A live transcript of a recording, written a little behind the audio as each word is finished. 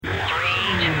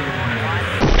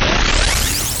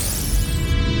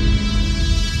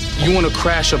You want to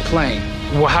crash a plane.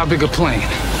 Well, how big a plane?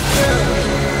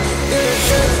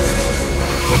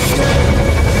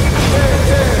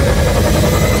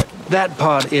 That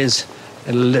part is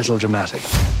a little dramatic.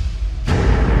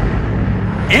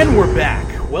 And we're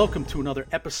back. Welcome to another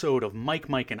episode of Mike,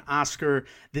 and Oscar.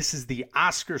 This is the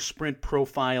Oscar Sprint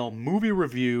Profile movie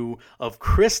review of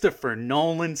Christopher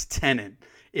Nolan's Tenet.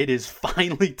 It is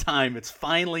finally time. It's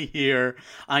finally here.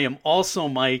 I am also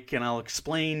Mike, and I'll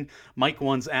explain Mike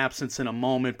 1's absence in a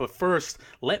moment. But first,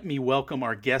 let me welcome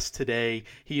our guest today.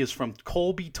 He is from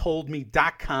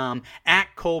KolbyToldMe.com, at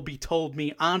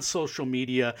KolbyToldMe on social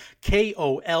media.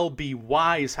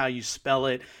 Kolby is how you spell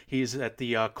it. He's at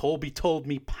the Kolby Told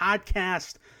Me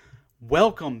podcast.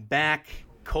 Welcome back,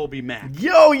 Kolby Mac.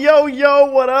 Yo,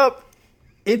 what up?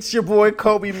 It's your boy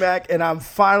Kolby Mac, and I'm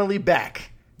finally back.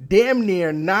 Damn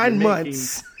near 9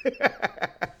 months.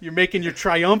 You're making your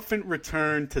triumphant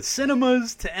return to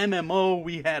cinemas, to MMO.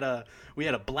 We had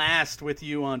a blast with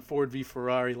you on Ford v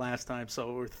Ferrari last time,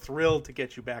 so we're thrilled to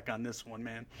get you back on this one,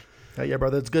 man. Yeah,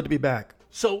 brother, it's good to be back.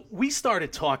 So we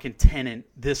started talking Tenet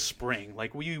this spring.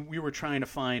 Like we were trying to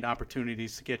find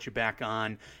opportunities to get you back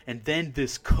on, and then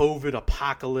this COVID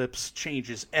apocalypse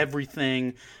changes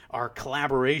everything. Our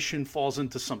collaboration falls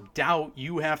into some doubt.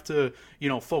 You have to,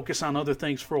 focus on other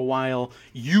things for a while.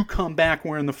 You come back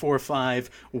wearing the 4.5.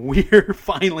 We're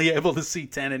finally able to see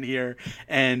Tenet here,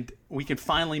 and we can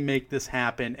finally make this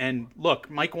happen. And look,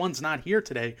 Mike 1's not here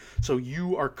today, so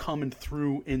you are coming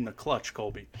through in the clutch,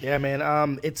 Kolby. Yeah, man.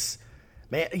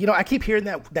 I keep hearing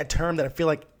that term that I feel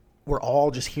like we're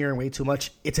all just hearing way too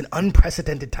much. It's an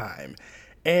unprecedented time.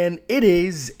 And it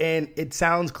is, and it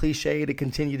sounds cliche to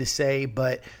continue to say,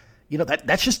 but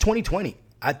that's just 2020.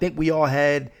 I think we all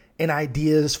had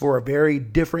ideas for a very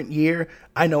different year.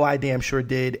 I know I damn sure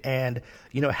did. And,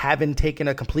 having taken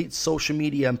a complete social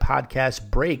media and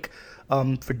podcast break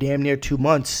for damn near 2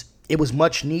 months, it was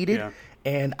much needed. Yeah.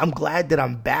 And I'm glad that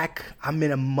I'm back. I'm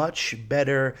in a much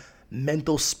better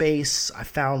mental space. I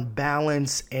found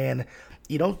balance, and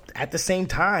at the same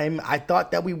time, I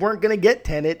thought that we weren't going to get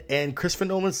Tenet, and Christopher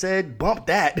Nolan said, bump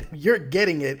that, you're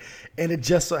getting it, and it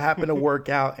just so happened to work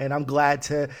out, and I'm glad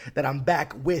that I'm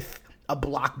back with a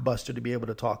blockbuster to be able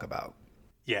to talk about.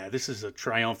 Yeah, this is a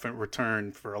triumphant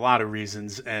return for a lot of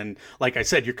reasons. And like I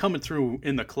said, you're coming through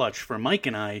in the clutch for Mike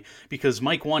and I, because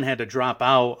Mike 1 had to drop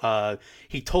out.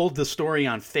 He told the story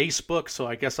on Facebook, so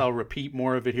I guess I'll repeat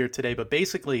more of it here today. But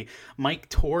basically, Mike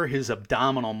tore his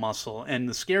abdominal muscle. And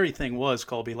the scary thing was,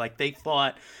 Kolby, they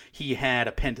thought he had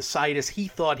appendicitis. He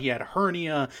thought he had a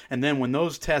hernia. And then when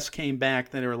those tests came back,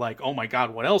 then they were like, oh my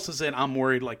God, what else is it? I'm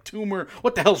worried, tumor.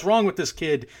 What the hell's wrong with this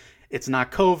kid? It's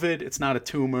not COVID. It's not a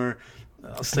tumor.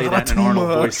 I'll say that in an Arnold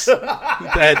voice.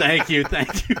 Thank you.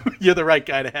 You're the right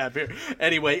guy to have here.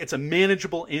 Anyway, it's a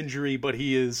manageable injury, but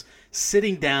he is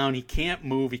sitting down. He can't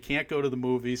move. He can't go to the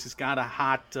movies. He's got a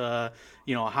hot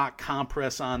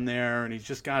compress on there, and he's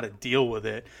just got to deal with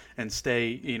it and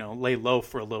stay, lay low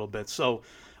for a little bit. So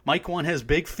Mike 1 has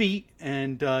big feet,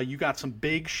 and you got some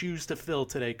big shoes to fill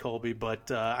today, Kolby,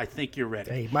 but I think you're ready.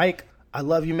 Hey, Mike, I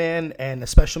love you, man, and a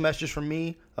special message from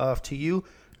me to you.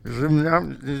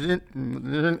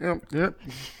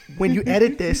 When you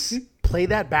edit this, play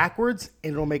that backwards,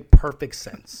 and it'll make perfect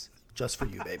sense. Just for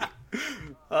you, baby.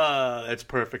 That's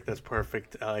perfect.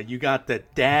 You got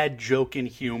that dad joking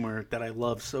humor that I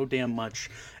love so damn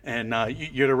much, and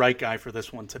you're the right guy for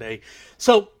this one today.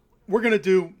 So we're going to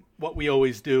do what we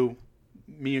always do.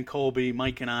 Me and Kolby,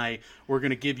 Mike and I, we're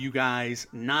going to give you guys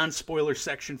non-spoiler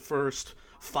section first,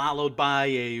 followed by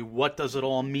a what does it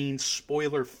all mean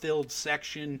spoiler-filled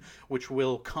section, which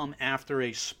will come after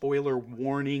a spoiler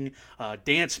warning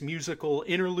dance musical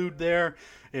interlude there.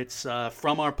 It's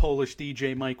from our Polish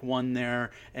DJ, Mike 1 there,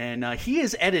 and he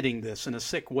is editing this in a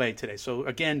sick way today. So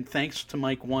again, thanks to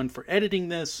Mike 1 for editing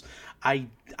this. I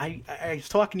was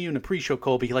talking to you in the pre-show,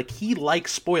 Kolby, he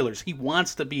likes spoilers. He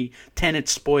wants to be Tenet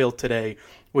spoiled today,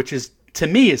 which is, to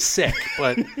me, is sick,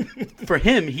 but for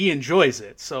him, he enjoys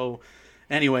it. So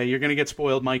anyway, you're going to get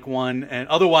spoiled, Mike 1, and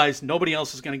otherwise, nobody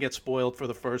else is going to get spoiled for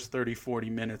the first 30, 40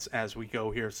 minutes as we go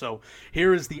here. So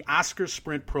here is the Oscar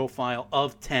Sprint profile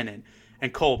of Tenet.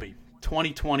 And Kolby,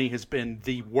 2020 has been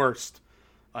the worst.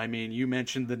 I mean, you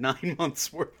mentioned the 9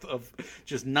 months worth of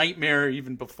just nightmare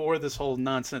even before this whole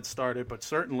nonsense started, but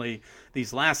certainly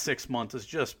these last 6 months has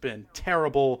just been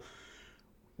terrible.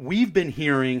 We've been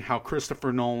hearing how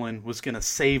Christopher Nolan was going to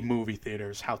save movie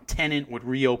theaters, how Tenet would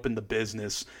reopen the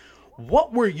business.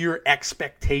 What were your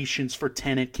expectations for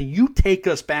Tenet? Can you take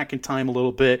us back in time a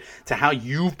little bit to how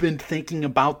you've been thinking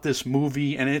about this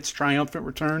movie and its triumphant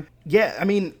return? Yeah, I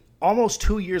mean, almost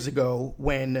 2 years ago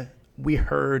when we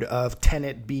heard of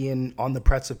Tenet being on the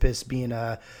precipice, being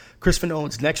Christopher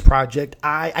Nolan's next project,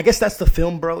 I guess that's the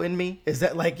film bro in me. Is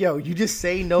that like, yo, you just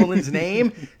say Nolan's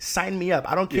name, sign me up.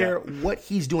 I don't care what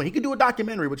he's doing. He could do a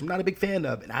documentary, which I'm not a big fan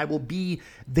of, and I will be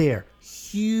there.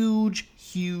 Huge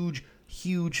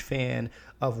fan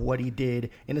of what he did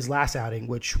in his last outing,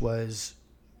 which was,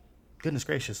 goodness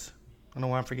gracious, I don't know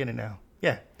why I'm forgetting now.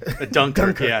 Yeah.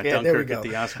 Dunkirk. Yeah, there we Dunkirk go. at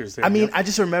the Oscars there. I mean, I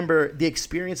just remember the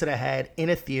experience that I had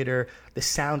in a theater, the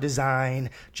sound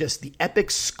design, just the epic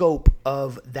scope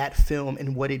of that film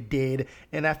and what it did.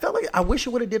 And I felt like I wish it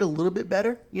would have did a little bit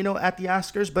better, at the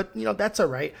Oscars, but, that's all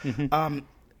right. Mm-hmm.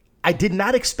 I did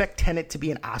not expect Tenet to be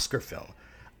an Oscar film.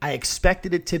 I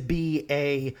expected it to be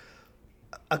a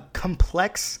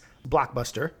complex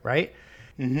blockbuster, right?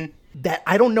 Mm-hmm. That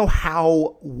I don't know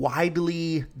how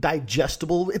widely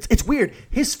digestible. It's weird.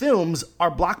 His films are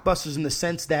blockbusters in the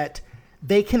sense that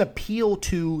they can appeal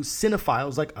to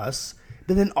cinephiles like us,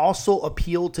 but then also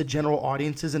appeal to general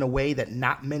audiences in a way that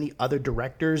not many other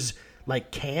directors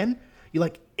can.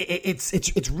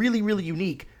 It's really, really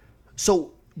unique.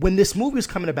 So when this movie was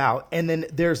coming about, and then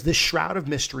there's this shroud of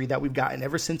mystery that we've gotten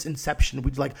ever since Inception.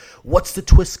 We're like, what's the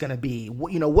twist going to be?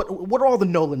 What are all the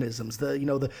Nolanisms?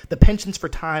 The penchants for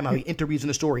time, how he interweaves in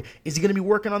the story. Is he going to be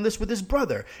working on this with his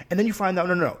brother? And then you find out,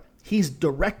 no. He's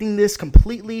directing this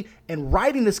completely and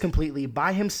writing this completely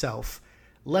by himself,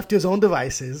 left to his own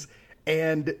devices.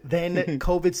 And then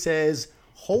COVID says,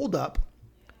 hold up,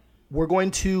 we're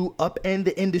going to upend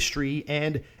the industry,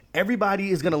 and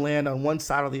everybody is going to land on one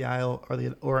side of the aisle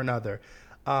or another.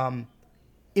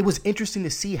 It was interesting to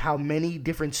see how many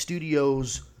different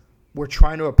studios were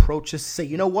trying to approach this. Say,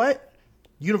 you know what,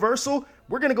 Universal,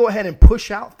 we're going to go ahead and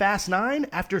push out Fast 9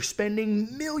 after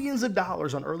spending millions of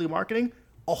dollars on early marketing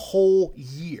a whole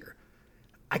year.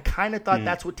 I kind of thought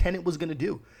that's what Tenet was going to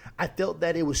do. I felt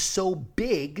that it was so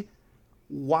big,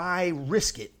 why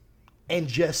risk it and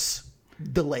just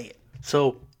delay it?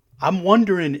 So I'm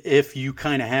wondering if you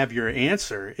kind of have your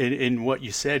answer in what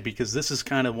you said, because this is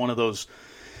kind of one of those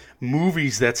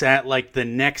movies that's at like the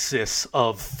nexus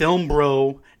of film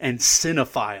bro and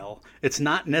cinephile. It's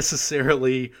not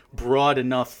necessarily broad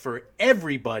enough for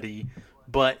everybody,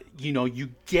 but you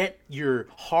get your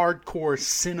hardcore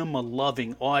cinema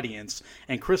loving audience,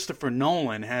 and Christopher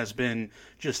Nolan has been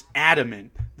just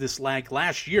adamant this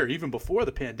last year, even before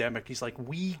the pandemic. He's like,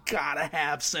 we gotta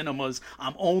have cinemas.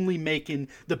 I'm only making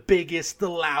the biggest, the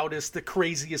loudest, the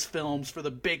craziest films for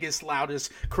the biggest,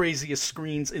 loudest, craziest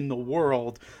screens in the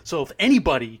world. So if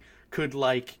anybody could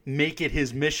make it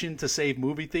his mission to save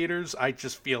movie theaters, I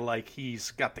just feel like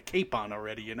he's got the cape on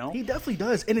already, He definitely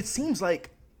does. And it seems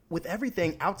like with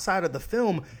everything outside of the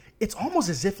film, it's almost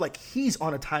as if he's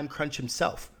on a time crunch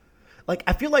himself.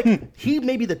 I feel like he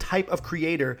may be the type of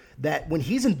creator that when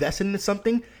he's invested into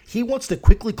something, he wants to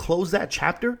quickly close that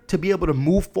chapter to be able to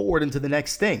move forward into the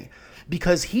next thing.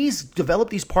 Because he's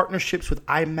developed these partnerships with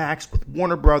IMAX, with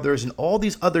Warner Brothers, and all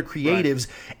these other creatives.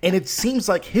 Right. And it seems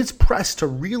like his press to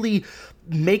really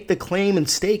make the claim and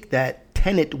stake that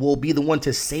Tenet will be the one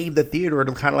to save the theater,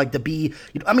 to kind of to be,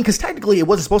 because technically it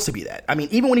wasn't supposed to be that. I mean,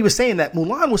 even when he was saying that,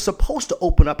 Mulan was supposed to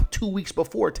open up 2 weeks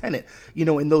before Tenet,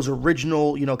 in those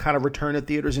original, kind of return to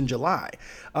theaters in July.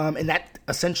 And that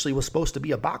essentially was supposed to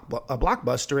be a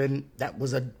blockbuster, and that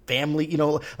was a family, a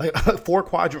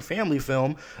 4-quadrant family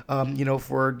film,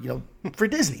 for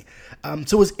Disney.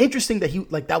 So it was interesting that he,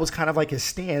 that was kind of his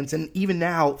stance. And even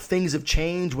now, things have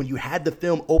changed. When you had the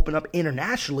film open up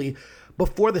internationally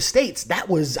before the States,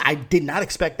 I did not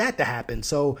expect that to happen.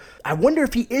 So I wonder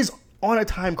if he is on a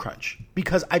time crunch,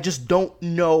 because I just don't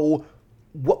know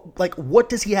what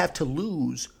does he have to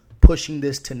lose pushing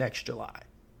this to next July?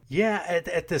 Yeah,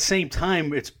 at the same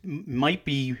time, it might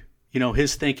be,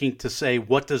 his thinking to say,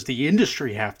 what does the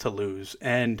industry have to lose?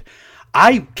 And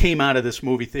I came out of this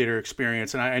movie theater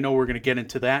experience, and I know we're going to get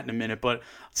into that in a minute, but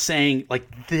saying,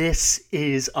 this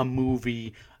is a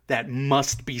movie that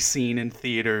must be seen in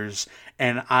theaters.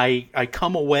 And I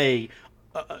come away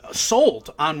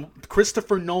sold on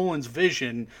Christopher Nolan's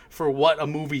vision for what a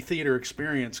movie theater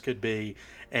experience could be,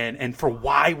 and for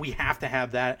why we have to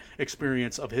have that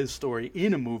experience of his story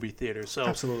in a movie theater. So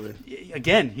absolutely,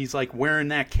 again, he's wearing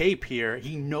that cape here.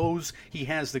 He knows he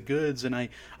has the goods, and I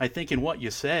think in what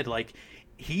you said,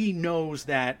 he knows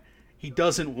that he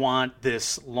doesn't want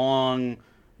this long,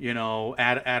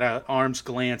 at a arm's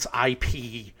glance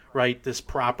IP right? This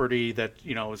property that,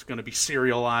 is going to be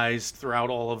serialized throughout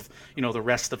all of, the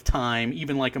rest of time,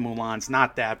 even like a Mulan's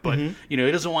not that, but, he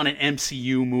doesn't want an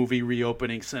MCU movie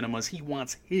reopening cinemas. He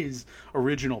wants his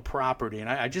original property. And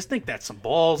I just think that's some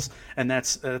balls, and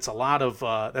that's a lot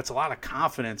of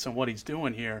confidence in what he's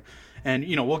doing here. And,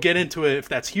 we'll get into it if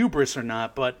that's hubris or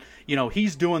not, but,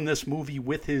 he's doing this movie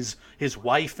with his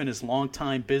wife and his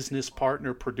longtime business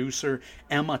partner, producer,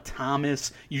 Emma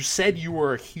Thomas. You said you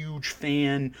were a huge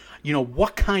fan.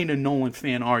 What kind of Nolan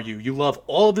fan are you? You love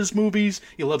all of his movies?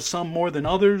 You love some more than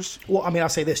others? Well, I'll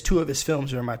say this. 2 of his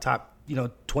films are in my top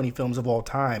 20 films of all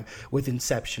time, with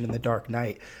Inception and The Dark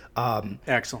Knight.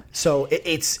 Excellent. So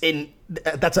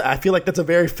I feel like that's a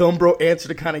very film bro answer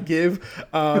to kind of give.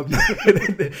 And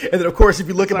then of course, if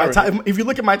you look at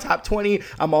my top 20,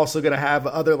 I'm also gonna have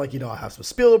other I have some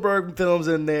Spielberg films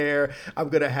in there. I'm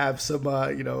gonna have some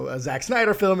a Zack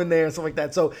Snyder film in there and stuff like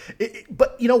that. So,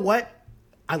 but you know what?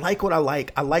 I like what I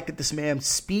like. I like that this man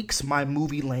speaks my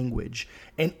movie language.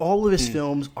 And all of his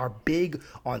films are big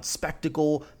on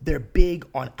spectacle. They're big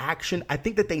on action. I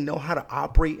think that they know how to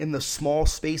operate in the small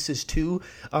spaces too.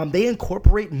 They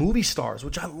incorporate movie stars,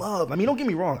 which I love. Don't get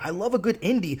me wrong. I love a good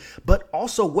indie. But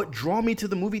also what drew me to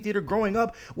the movie theater growing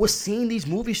up was seeing these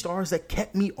movie stars that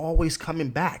kept me always coming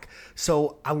back.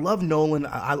 So I love Nolan.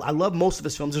 I love most of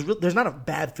his films. There's not a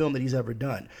bad film that he's ever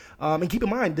done. And keep in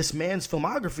mind, this man's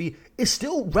filmography is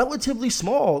still relatively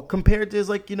small compared to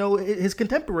his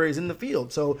contemporaries in the field.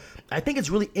 So I think it's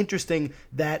really interesting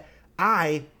that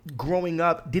I, growing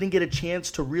up, didn't get a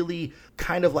chance to really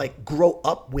kind of grow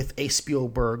up with a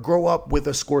Spielberg, grow up with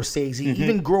a Scorsese,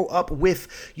 even grow up with,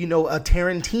 a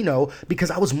Tarantino,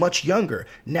 because I was much younger.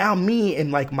 Now me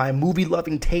and my movie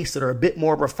loving tastes that are a bit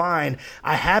more refined,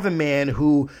 I have a man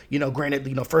who,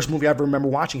 granted, first movie I ever remember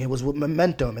watching it was with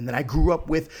Memento. And then I grew up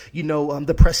with,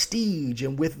 The Prestige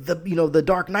and with the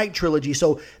Dark Knight trilogy.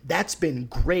 So that's been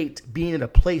great, being in a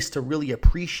place to really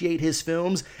appreciate his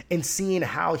films and seeing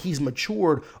how he's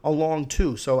matured along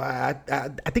too. So I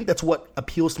think that's what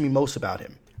appeals to me most about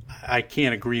him. I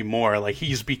can't agree more.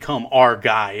 He's become our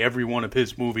guy. Every one of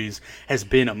his movies has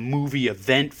been a movie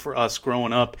event for us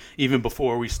growing up, even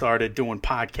before we started doing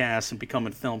podcasts and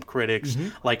becoming film critics.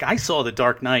 I saw The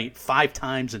Dark Knight 5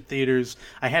 times in theaters.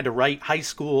 I had to write high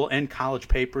school and college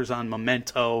papers on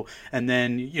Memento. And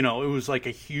then, it was a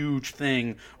huge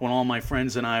thing when all my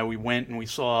friends and we went and we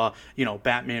saw,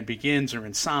 Batman Begins or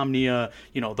Insomnia,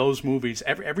 those movies.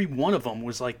 Every one of them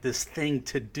was this thing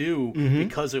to do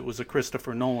because it was a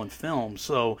Christopher Nolan film.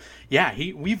 So yeah,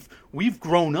 we've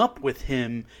grown up with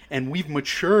him, and we've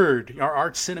matured.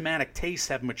 Our cinematic tastes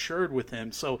have matured with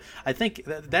him. So I think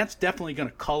that's definitely going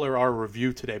to color our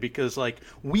review today, because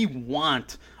we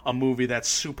want a movie that's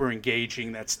super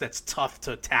engaging, that's tough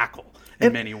to tackle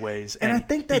in many ways, and I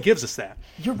think that he gives us that.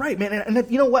 You're right, man.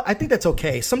 And you know what? I think that's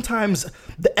okay. Sometimes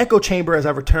the echo chamber, as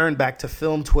I return back to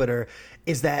film Twitter,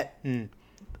 is that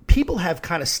people have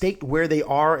kind of staked where they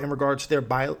are in regards to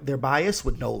their bias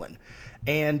with Nolan.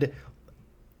 And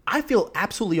I feel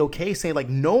absolutely okay saying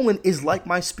Nolan is like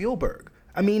my Spielberg.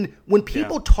 When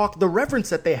people talk, the reverence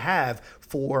that they have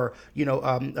for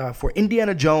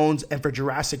Indiana Jones and for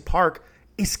Jurassic Park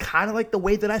is kind of like the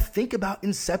way that I think about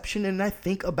Inception and I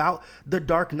think about The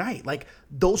Dark Knight.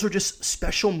 Those are just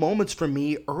special moments for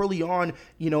me early on,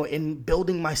 in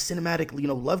building my cinematic,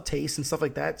 love taste and stuff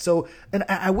like that. So, and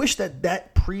I wish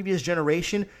that previous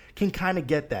generation can kind of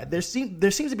get that. There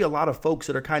seems to be a lot of folks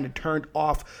that are kind of turned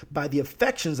off by the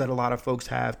affections that a lot of folks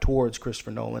have towards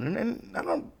Christopher Nolan, and I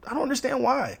don't understand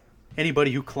why.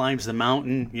 Anybody who climbs the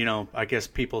mountain, I guess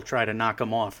people try to knock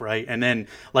him off, right? And then,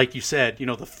 like you said,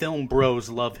 the film bros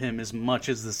love him as much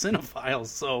as the cinephiles.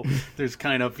 So there's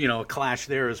kind of, a clash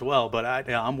there as well. But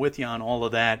I'm with you on all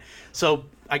of that. So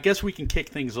I guess we can kick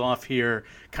things off here,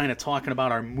 kind of talking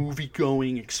about our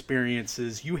movie-going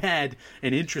experiences. You had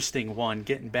an interesting one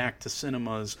getting back to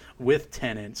cinemas with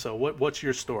Tenet. So what's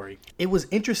your story? It was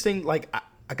interesting.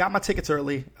 I got my tickets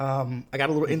early. I got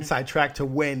a little inside track to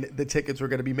when the tickets were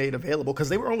going to be made available, because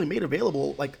they were only made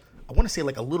available, I want to say a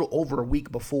little over a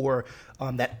week before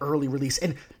that early release.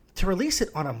 And to release it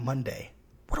on a Monday,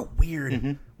 what a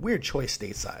weird choice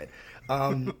stateside.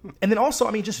 And then also,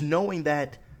 just knowing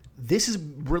that this is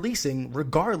releasing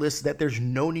regardless that there's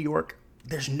no New York,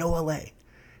 there's no LA.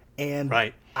 And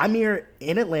right. I'm here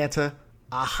in Atlanta,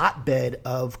 a hotbed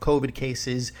of COVID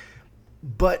cases,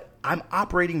 but I'm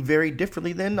operating very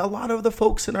differently than a lot of the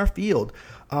folks in our field.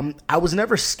 I was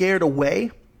never scared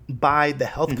away by the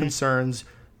health concerns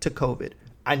to COVID.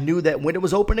 I knew that when it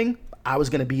was opening, I was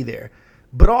going to be there.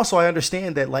 But also I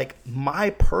understand that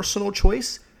my personal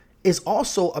choice is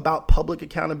also about public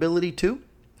accountability too.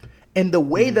 And the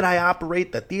way that I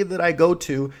operate, the theater that I go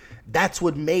to, that's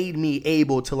what made me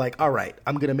able to like, all right,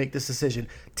 I'm going to make this decision.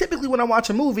 Typically when I watch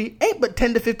a movie, ain't but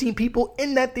 10 to 15 people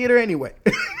in that theater anyway.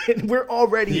 And we're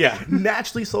already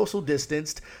naturally social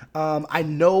distanced. I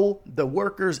know the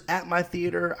workers at my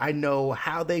theater. I know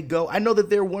how they go. I know that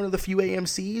they're one of the few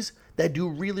AMCs that do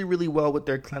really, really well with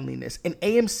their cleanliness. And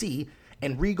AMC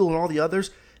and Regal and all the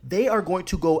others, they are going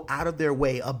to go out of their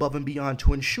way above and beyond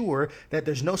to ensure that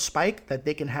there's no spike that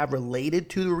they can have related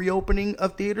to the reopening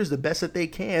of theaters the best that they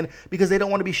can, because they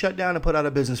don't want to be shut down and put out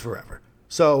of business forever.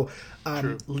 So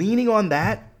leaning on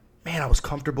that, man, I was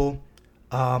comfortable.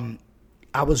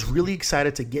 I was really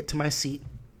excited to get to my seat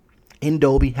in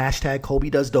Dolby. Hashtag Colby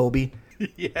does Dolby.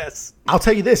 Yes. I'll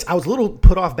tell you this. I was a little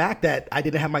put off back that I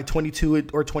didn't have my 22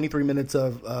 or 23 minutes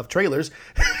of trailers.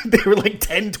 They were like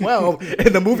 10, 12,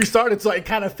 and the movie started, so it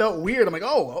kind of felt weird. I'm like,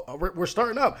 oh, we're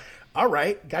starting up. All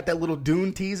right. Got that little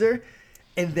Dune teaser.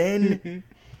 And then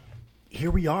here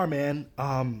we are, man.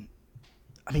 I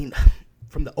mean,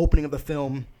 from the opening of the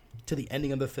film to the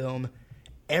ending of the film,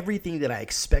 everything that I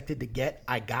expected to get,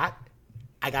 I got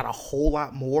a whole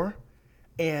lot more.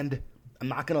 And I'm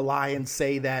not going to lie and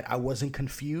say that I wasn't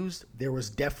confused. There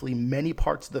was definitely many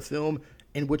parts of the film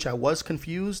in which I was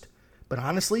confused. But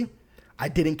honestly, I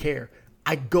didn't care.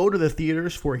 I go to the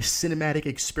theaters for a cinematic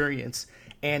experience.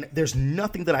 And there's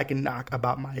nothing that I can knock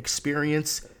about my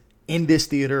experience in this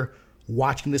theater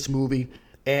watching this movie.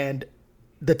 And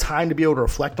the time to be able to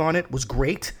reflect on it was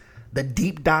great. The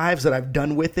deep dives that I've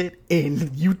done with it in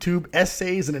YouTube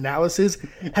essays and analysis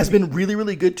has been really,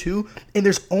 really good too. And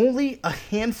there's only a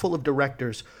handful of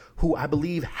directors who I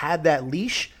believe had that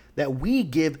leash that we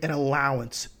give an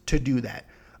allowance to do that.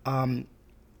 And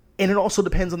it also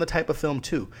depends on the type of film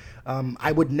too.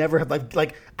 I would never have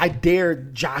like I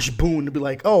dared Josh Boone to be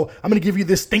like, oh, I'm going to give you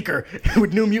this thinker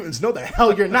with New Mutants. No, the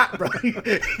hell you're not, bro.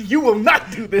 You will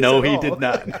not do this. No, at he all. did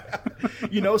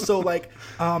not. So like,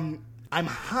 I'm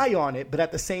high on it, but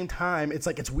at the same time, it's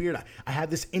like, it's weird. I have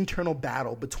this internal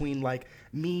battle between like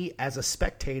me as a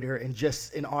spectator and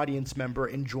just an audience member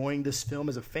enjoying this film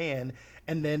as a fan,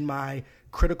 and then my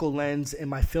critical lens and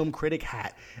my film critic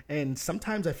hat. And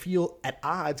sometimes I feel at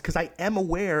odds because I am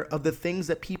aware of the things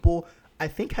that people, I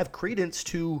think, have credence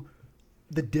to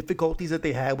the difficulties that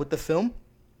they had with the film.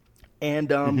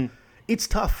 And it's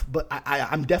tough, but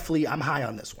I'm high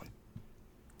on this one.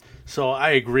 So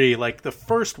I agree. Like the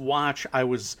first watch, I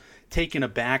was taken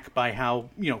aback by how,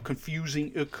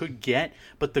 confusing it could get,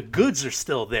 but the goods are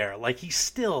still there. Like he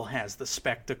still has the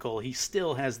spectacle. He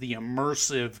still has the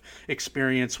immersive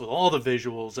experience with all the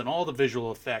visuals and all the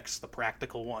visual effects, the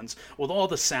practical ones, with all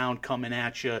the sound coming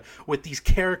at you, with these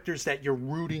characters that you're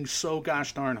rooting so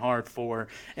gosh darn hard for.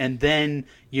 And then,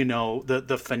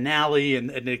 the finale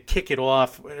and to kick it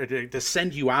off, to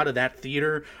send you out of that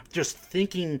theater just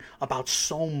thinking about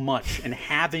so much and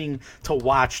having to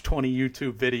watch 20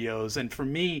 YouTube videos. And for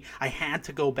me, I had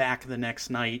to go back the next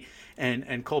night.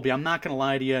 And Colby, I'm not going to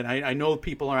lie to you. And I know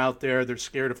people are out there, they're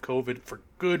scared of COVID for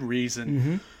good reason.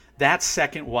 Mm-hmm. That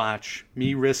second watch,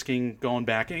 me risking going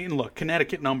back. And look,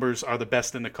 Connecticut numbers are the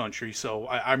best in the country. So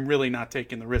I'm really not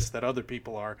taking the risk that other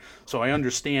people are. So I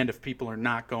understand if people are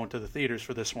not going to the theaters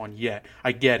for this one yet.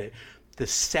 I get it. The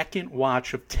second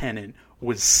watch of Tenet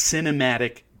was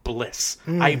cinematic bliss.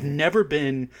 I've never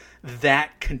been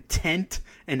that content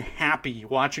and happy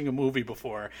watching a movie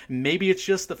before. Maybe it's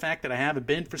just the fact that I haven't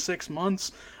been for 6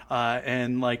 months.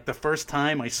 And like the first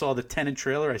time I saw the Tenet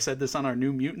trailer, I said this on our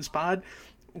New Mutants pod,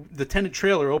 the Tenet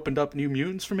trailer opened up New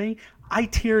Mutants for me. I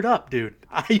teared up, dude.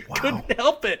 I couldn't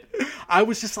help it. I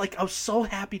was just like, I was so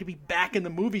happy to be back in the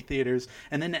movie theaters.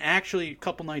 And then actually a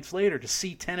couple nights later to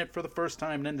see Tenet for the first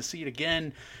time and then to see it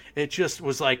again, it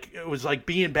was like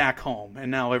being back home. And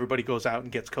now everybody goes out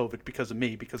and gets COVID because of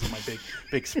me, because of my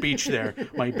big speech there,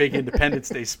 my big Independence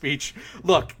Day speech.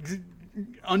 Look,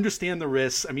 understand the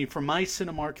risks. I mean, for my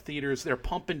Cinemark theaters, they're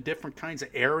pumping different kinds of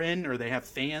air in, or they have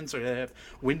fans, or they have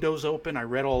windows open. I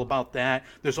read all about that.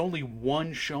 There's only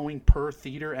one showing per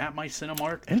theater at my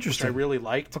Cinemark, Interesting. which I really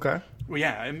liked. Okay. Well,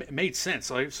 yeah, it made sense.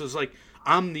 So it's like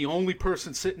I'm the only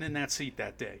person sitting in that seat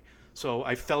that day. So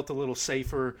I felt a little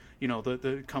safer,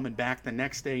 the coming back the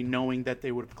next day, knowing that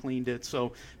they would have cleaned it.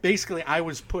 So basically, I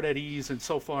was put at ease, and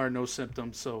so far, no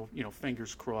symptoms. So,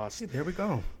 fingers crossed. There we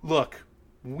go. Look,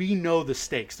 we know the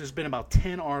stakes. There's been about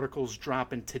 10 articles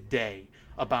dropping today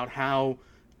about how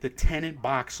the Tenet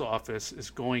box office is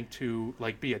going to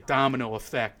be a domino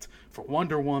effect for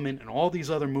Wonder Woman and all these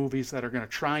other movies that are going to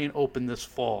try and open this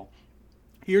fall.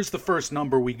 Here's the first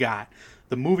number we got.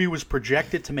 The movie was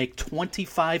projected to make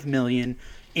 $25 million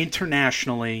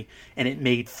internationally, and it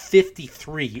made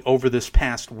 53 over this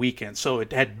past weekend. So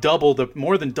it had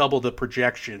more than double the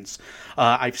projections.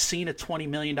 I've seen a $20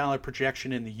 million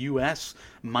projection in the U.S.,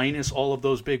 minus all of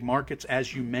those big markets,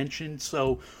 as you mentioned.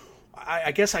 So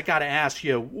I guess I got to ask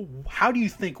you, how do you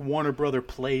think Warner Brothers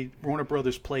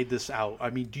played this out? I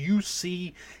mean, do you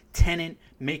see Tenet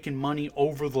making money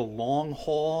over the long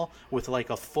haul with like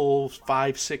a full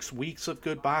 5-6 weeks of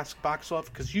good box office?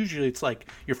 Because usually it's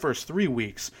like your first 3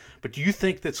 weeks. But do you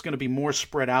think that's going to be more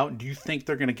spread out? And do you think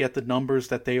they're going to get the numbers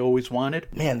that they always wanted?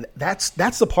 Man, that's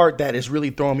the part that is really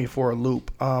throwing me for a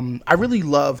loop. I really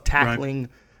love tackling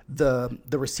the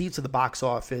receipts of the box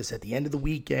office at the end of the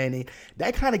weekend.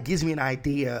 That kind of gives me an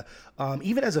idea,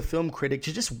 even as a film critic,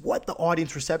 to just what the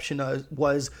audience reception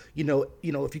was. You know,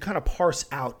 if you kind of parse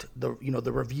out the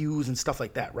reviews and stuff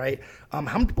like that, right? How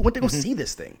many people went to go see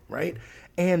this thing, right?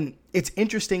 And it's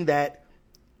interesting that,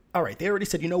 all right, they already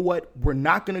said, you know what, we're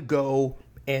not going to go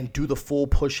and do the full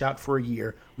push out for a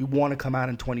year. We want to come out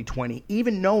in 2020,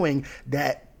 even knowing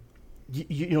that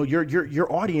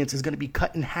your audience is going to be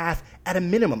cut in half at a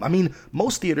minimum. I mean,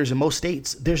 most theaters in most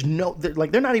states, they're not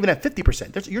even at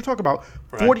 50%. You're talking about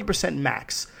 40%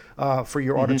 max for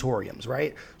your auditoriums,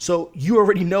 right? So you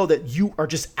already know that you are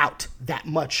just out that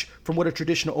much from what a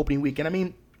traditional opening weekend. I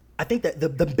mean, I think that the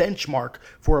benchmark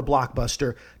for a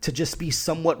blockbuster to just be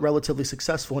somewhat relatively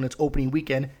successful in its opening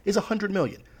weekend is $100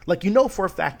 million. Like, you know for a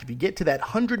fact, if you get to that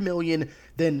 $100 million,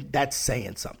 then that's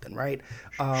saying something, right?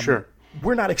 Sure.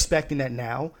 We're not expecting that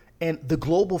now. And the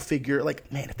global figure,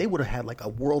 like, man, if they would have had like a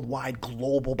worldwide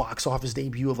global box office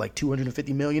debut of like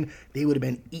 $250 million, they would have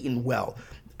been eaten well.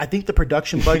 I think the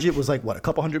production budget was like, what, a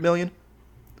couple $100 million?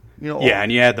 Yeah,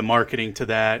 and you add the marketing to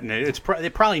that, and it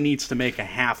probably needs to make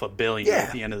 $500 million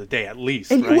at the end of the day, at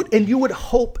least. And right? you would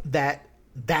hope that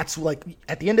that's like,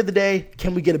 at the end of the day,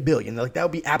 can we get $1 billion? Like, that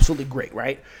would be absolutely great,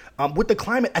 right? With the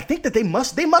climate, I think that they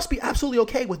must be absolutely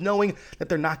okay with knowing that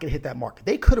they're not going to hit that mark.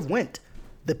 They could have went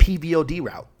the PVOD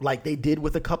route like they did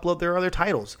with a couple of their other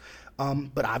titles,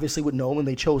 but obviously with Nolan,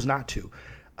 they chose not to.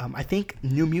 I think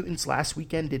New Mutants last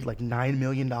weekend did like $9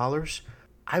 million.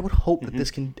 I would hope that this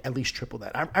can at least triple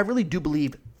that. I really do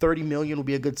believe $30 million will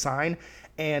be a good sign,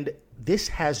 and this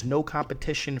has no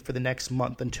competition for the next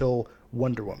month until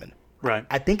Wonder Woman. Right.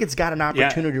 I think it's got an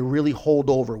opportunity to really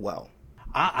hold over well.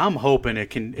 I'm hoping it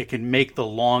can make the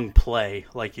long play,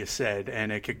 like you said,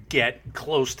 and it could get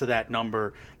close to that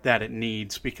number that it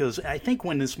needs. Because I think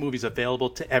when this movie's available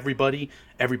to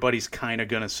everybody's kind of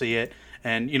going to see it.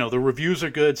 And, the reviews are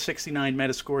good, 69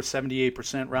 Metascore,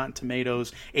 78% Rotten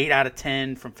Tomatoes, 8 out of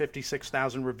 10 from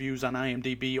 56,000 reviews on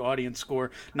IMDb, audience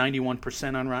score,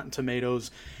 91% on Rotten Tomatoes.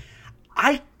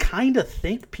 I kind of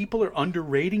think people are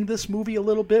underrating this movie a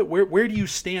little bit. Where do you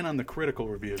stand on the critical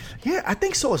reviews? Yeah, I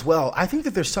think so as well. I think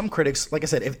that there's some critics, like I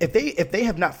said, if they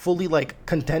have not fully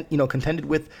contended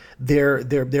with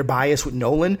their bias with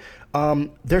Nolan,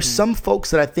 there's some folks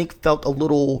that I think felt a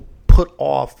little put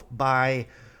off by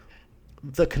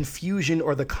the confusion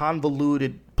or the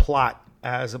convoluted plot,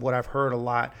 as of what I've heard a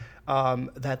lot,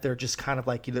 that they're just kind of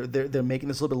like, they're making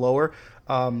this a little bit lower.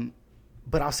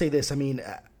 But I'll say this, I mean,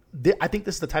 I think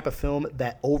this is the type of film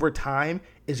that over time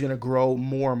is going to grow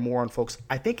more and more on folks.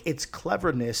 I think its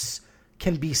cleverness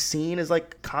can be seen as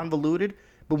like convoluted,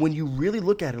 but when you really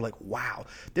look at it, like, wow,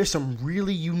 there's some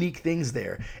really unique things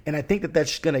there. And I think that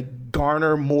that's going to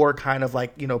garner more kind of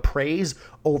like, praise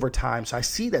over time. So I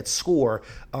see that score,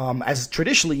 as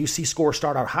traditionally you see scores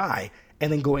start out high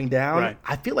and then going down. Right.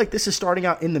 I feel like this is starting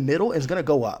out in the middle and is going to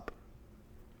go up.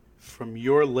 From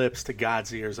your lips to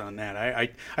God's ears on that.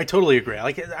 I totally agree.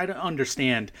 I don't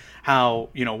understand how,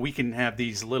 we can have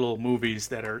these little movies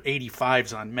that are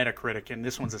 85s on Metacritic and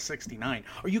this one's a 69.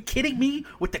 Are you kidding me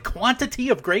with the quantity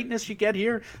of greatness you get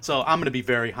here? So I'm going to be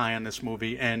very high on this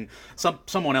movie, and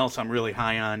someone else I'm really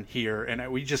high on here,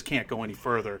 and we just can't go any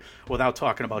further without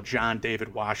talking about John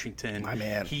David Washington. My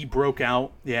man. He broke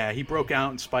out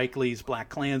in Spike Lee's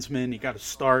BlacKkKlansman. He got a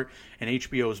start in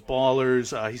HBO's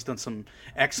Ballers. He's done some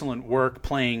excellent work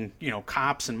playing,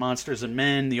 cops and Monsters and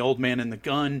Men, The Old Man and the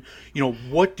Gun.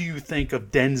 What do you think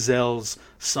of Denzel's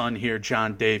son here,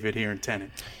 John David, here in Tenet?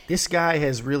 This guy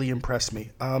has really impressed me.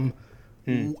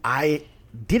 I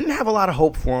didn't have a lot of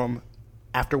hope for him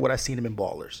after what I seen him in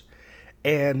Ballers.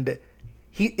 And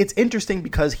it's interesting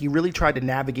because he really tried to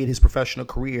navigate his professional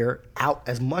career out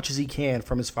as much as he can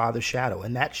from his father's shadow,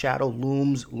 and that shadow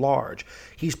looms large.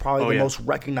 He's probably the most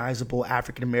recognizable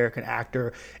African-American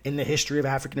actor in the history of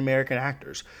African-American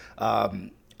actors.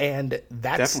 And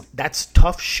that's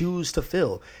tough shoes to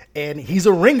fill. And he's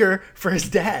a ringer for his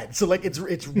dad. So like it's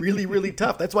really, really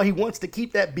tough. That's why he wants to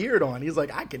keep that beard on. He's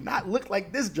like, I cannot look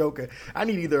like this Joker. I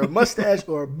need either a mustache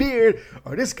or a beard,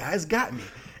 or this guy's got me.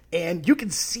 And you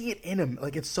can see it in him.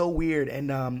 Like, it's so weird. And,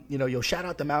 shout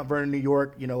out to Mount Vernon, New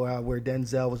York, where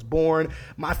Denzel was born.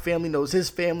 My family knows his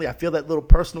family. I feel that little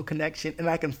personal connection. And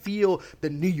I can feel the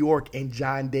New York and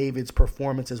John David's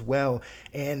performance as well.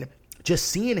 And just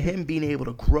seeing him being able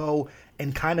to grow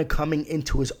and kind of coming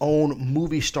into his own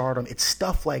movie stardom, it's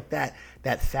stuff like that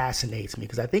that fascinates me,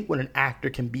 because I think when an actor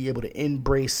can be able to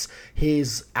embrace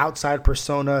his outside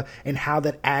persona and how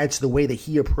that adds to the way that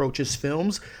he approaches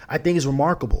films, I think is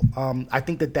remarkable. I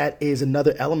think that is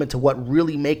another element to what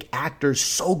really make actors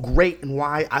so great and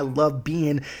why I love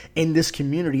being in this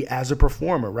community as a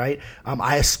performer, right?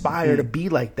 I aspire to be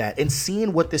like that, and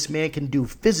seeing what this man can do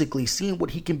physically, seeing what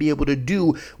he can be able to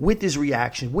do with his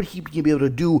reaction, what he can be able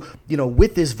to do,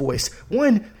 with his voice.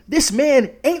 One, this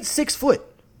man ain't 6 foot,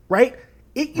 right?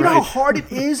 You know how hard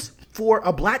it is for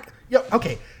a black...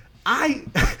 Okay,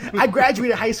 I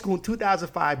graduated high school in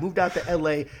 2005, moved out to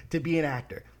LA to be an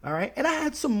actor, all right? And I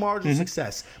had some marginal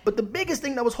success. But the biggest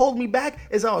thing that was holding me back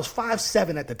is I was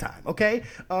 5'7" at the time, okay?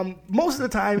 Most of the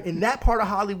time in that part of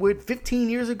Hollywood, 15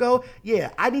 years ago,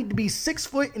 I need to be 6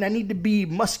 foot and I need to be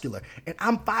muscular. And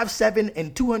I'm 5'7"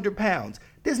 and 200 pounds.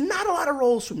 There's not a lot of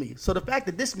roles for me. So the fact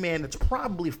that this man that's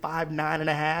probably 5'9" and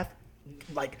a half,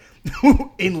 like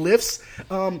in lifts,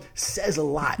 says a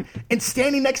lot. And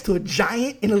standing next to a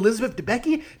giant in Elizabeth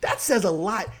Debicki, that says a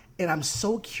lot. And I'm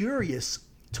so curious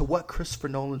to what Christopher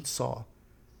Nolan saw,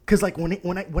 because like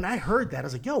when I heard that, I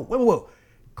was like, yo, whoa,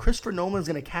 Christopher Nolan's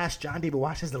gonna cast John David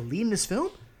Washington as the lead in this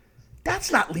film?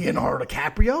 That's not Leonardo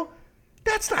DiCaprio.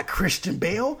 That's not Christian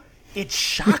Bale. It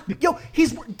shocked me. Yo,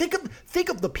 think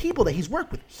of the people that he's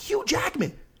worked with. Hugh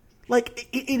Jackman. Like,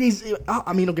 it is,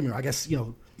 I mean, don't get me wrong, I guess,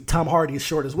 Tom Hardy is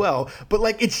short as well, but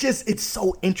like, it's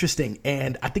so interesting.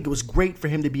 And I think it was great for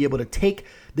him to be able to take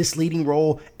this leading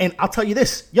role. And I'll tell you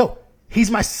this,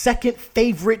 he's my second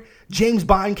favorite James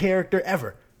Bond character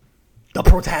ever. The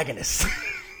protagonist.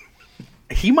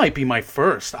 He might be my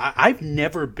first. I've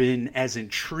never been as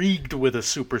intrigued with a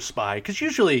super spy, because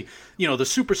usually, the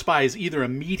super spy is either a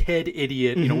meathead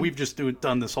idiot. We've just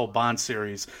done this whole Bond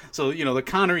series. So, the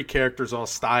Connery character's all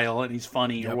style and he's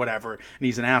funny or whatever, and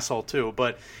he's an asshole too.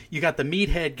 But you got the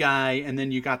meathead guy, and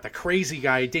then you got the crazy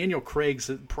guy. Daniel Craig's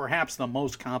perhaps the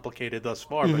most complicated thus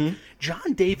far. But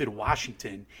John David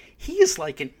Washington, he is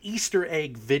like an Easter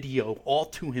egg video all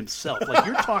to himself. Like,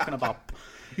 you're talking about...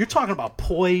 You're talking about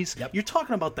poise. Yep. You're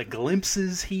talking about the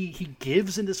glimpses he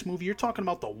gives in this movie. You're talking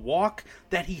about the walk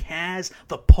that he has,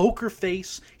 the poker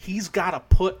face he's got to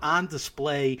put on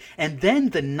display, and then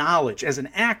the knowledge, as an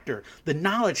actor, the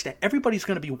knowledge that everybody's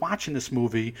going to be watching this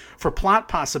movie for plot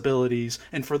possibilities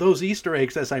and for those Easter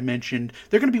eggs, as I mentioned.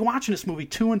 They're going to be watching this movie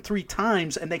 2 and 3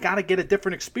 times, and they got to get a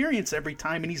different experience every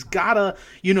time, and he's got to,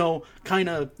 kind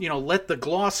of, let the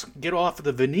gloss get off of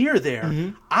the veneer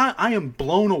there. I am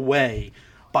blown away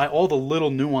by all the little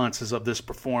nuances of this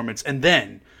performance. And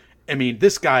then, I mean,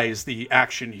 this guy is the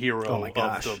action hero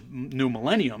of the new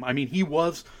millennium. I mean, he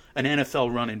was an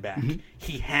NFL running back.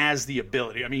 He has the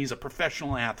ability. I mean, he's a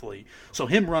professional athlete. So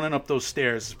him running up those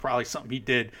stairs is probably something he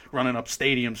did running up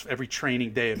stadiums every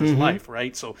training day of his life,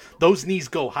 right? So those knees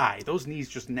go high. Those knees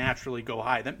just naturally go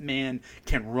high. That man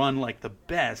can run like the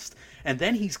best. And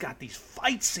then he's got these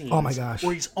fight scenes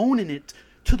where he's owning it,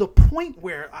 to the point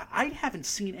where I haven't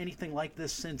seen anything like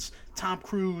this since Tom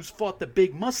Cruise fought the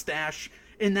big mustache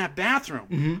in that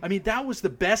bathroom. I mean, that was the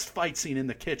best fight scene in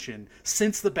the kitchen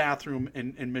since the bathroom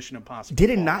in Mission Impossible.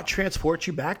 Did it not transport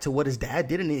you back to what his dad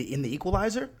did in the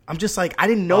Equalizer? I'm just like, I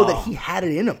didn't know that he had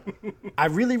it in him. I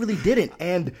really, really didn't.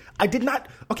 And I did not...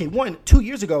 Okay, 2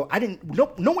 years ago,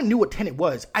 no one knew what Tenet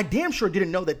was. I damn sure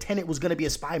didn't know that Tenet was going to be a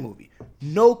spy movie.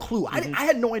 No clue. I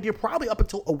had no idea, probably up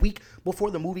until a week before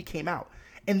the movie came out.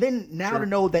 And then now to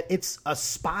know that it's a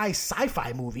spy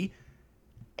sci-fi movie,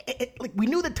 like, we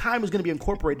knew the time was going to be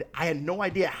incorporated. I had no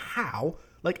idea how.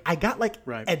 Like, I got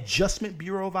Adjustment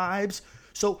Bureau vibes.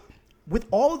 So with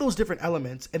all of those different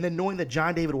elements, and then knowing that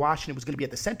John David Washington was going to be at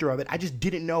the center of it, I just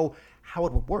didn't know how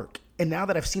it would work. And now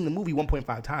that I've seen the movie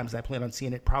 1.5 times, I plan on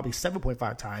seeing it probably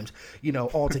 7.5 times,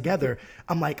 all together,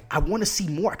 I'm like, I want to see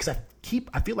more, because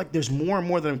I feel like there's more and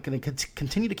more that I'm going to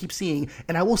continue to keep seeing.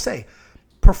 And I will say,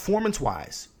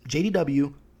 performance-wise,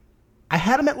 JDW, I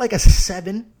had him at like a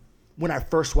 7 when I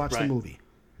first watched the movie.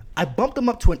 I bumped him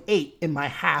up to an 8 in my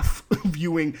half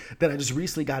viewing that I just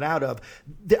recently got out of.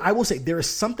 I will say there is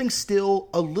something still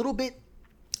a little bit,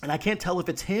 and I can't tell if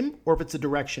it's him or if it's the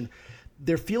direction.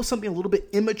 there feels something a little bit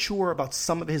immature about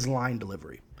some of his line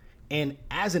delivery. And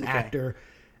as an actor,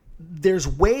 there's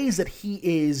ways that he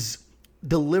is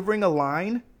delivering a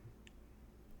line,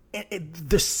 and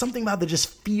there's something about it that just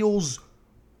feels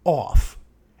off.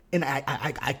 And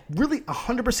I really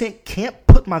 100% can't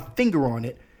put my finger on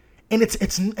it. And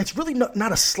it's really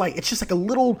not a slight. It's just like a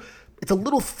little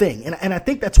thing. And I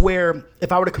think that's where,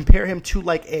 if I were to compare him to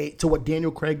to what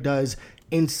Daniel Craig does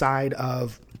inside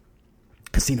of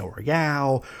Casino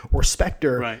Royale or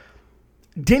Spectre, right.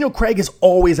 Daniel Craig is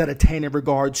always at a 10 in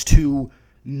regards to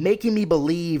making me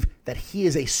believe that he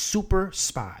is a super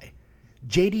spy.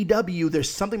 JDW, there's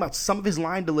something about some of his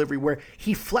line delivery where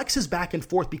he flexes back and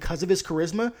forth because of his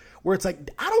charisma, where it's like,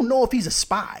 I don't know if he's a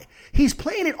spy. He's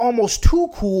playing it almost too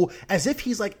cool, as if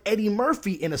he's like Eddie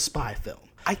Murphy in a spy film.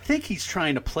 I think he's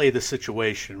trying to play the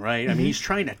situation, right? I mean, he's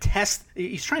trying to test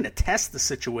the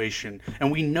situation,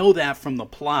 and we know that from the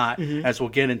plot, as we'll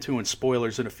get into in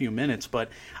spoilers in a few minutes.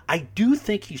 But I do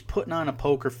think he's putting on a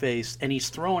poker face, and he's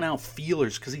throwing out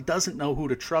feelers because he doesn't know who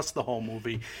to trust the whole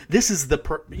movie. This is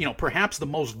perhaps the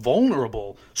most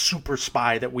vulnerable super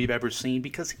spy that we've ever seen,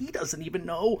 because he doesn't even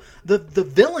know the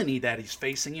villainy that he's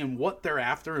facing and what they're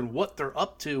after and what they're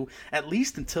up to, at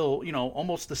least until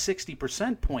almost the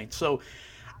 60% point. So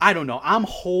I don't know. I'm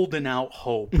holding out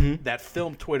hope that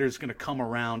film Twitter is going to come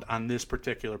around on this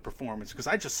particular performance, because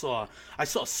I saw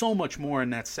so much more in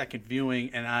that second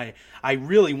viewing, and I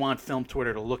really want film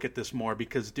Twitter to look at this more,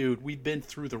 because, dude, we've been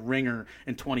through the ringer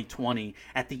in 2020.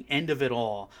 At the end of it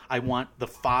all, I want the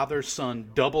father-son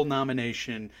double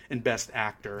nomination in Best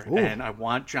Actor, and I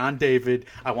want John David.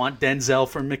 I want Denzel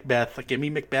for Macbeth. Give me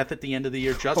Macbeth at the end of the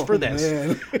year just for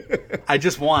this. I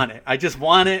just want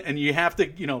it, and you have to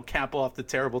cap off the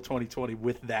terrible 2020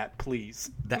 with that, please.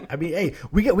 Hey,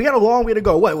 we got a long way to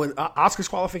go. What with Oscars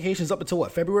qualifications up until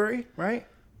what, February, right?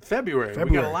 February.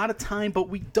 We got a lot of time, but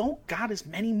we don't got as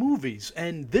many movies,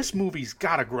 and this movie's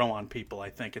got to grow on people, I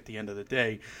think, at the end of the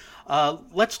day.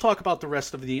 Let's talk about the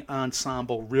rest of the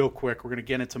ensemble real quick. We're going to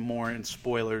get into more in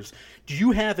spoilers. Do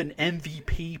you have an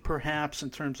MVP, perhaps, in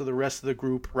terms of the rest of the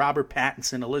group? Robert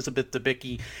Pattinson, Elizabeth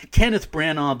Debicki, Kenneth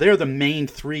Branagh, they're the main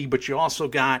three, but you also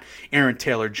got Aaron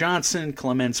Taylor-Johnson,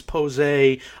 Clemence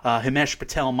Posey, Himesh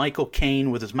Patel, Michael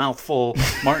Caine with his mouth full,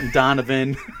 Martin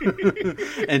Donovan,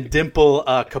 and Dimple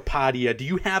Kapadia. Do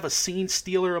you have a scene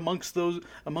stealer amongst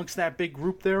that big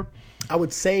group there? I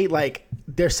would say,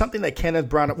 there's something that Kenneth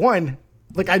Branagh...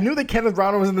 I knew that Kenneth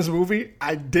Branagh was in this movie.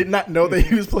 I did not know that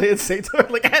he was playing Satan.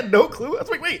 I had no clue. I was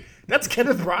like, wait, that's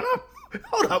Kenneth Branagh?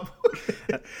 Hold up.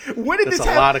 When did That's this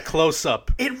a lot of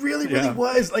close-up. It really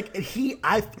was.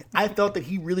 I felt that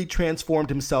he really transformed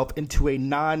himself into a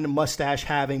non-mustache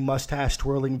having, mustache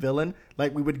twirling villain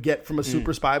like we would get from a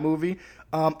super spy movie.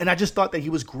 And I just thought that he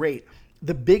was great.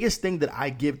 The biggest thing that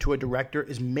I give to a director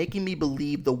is making me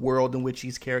believe the world in which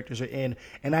these characters are in.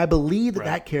 And I believe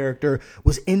that character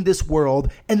was in this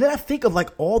world. And then I think of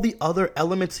all the other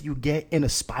elements you get in a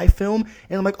spy film.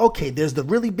 And I'm like, okay, there's the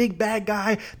really big bad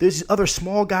guy. There's these other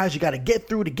small guys you got to get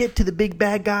through to get to the big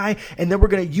bad guy. And then we're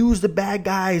going to use the bad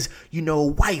guy's,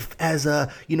 wife as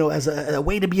a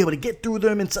way to be able to get through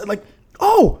them. And so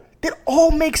that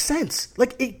all makes sense.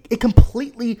 It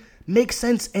completely makes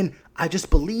sense. And I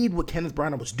just believed what Kenneth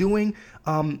Branagh was doing.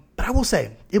 But I will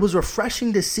say, it was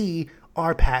refreshing to see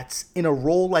our Pats in a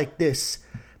role like this,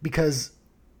 because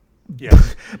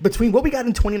between what we got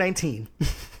in 2019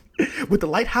 with The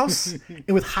Lighthouse and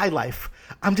with High Life,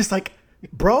 I'm just like,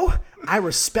 bro, I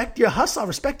respect your hustle. I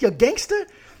respect your gangster.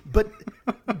 But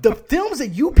the films that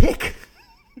you pick,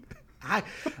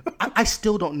 I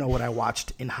still don't know what I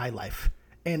watched in High Life.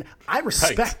 And I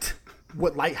respect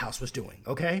what Lighthouse was doing,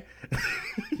 okay?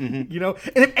 And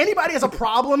if anybody has a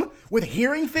problem with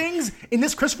hearing things in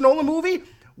this Christopher Nolan movie,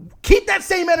 keep that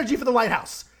same energy for The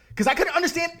Lighthouse, because I couldn't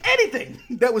understand anything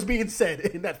that was being said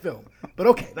in that film. But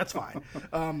okay, that's fine.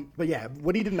 But yeah,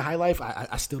 what he did in High Life,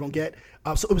 I still don't get.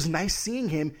 So it was nice seeing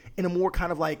him in a more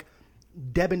kind of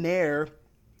debonair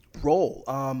role.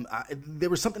 There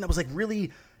was something that was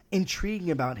really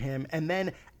intriguing about him. And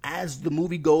then as the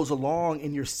movie goes along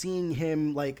and you're seeing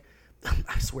him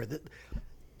I swear that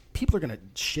people are going to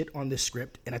shit on this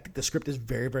script, and I think the script is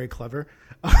very, very clever.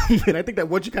 And I think that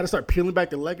once you kind of start peeling back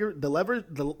the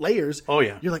layers,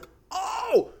 you're like,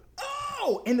 oh,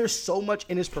 and there's so much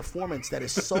in his performance that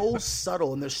is so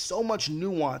subtle, and there's so much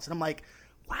nuance, and I'm like,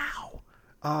 wow.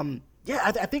 I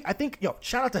think,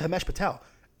 shout out to Himesh Patel.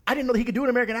 I didn't know that he could do an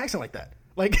American accent like that.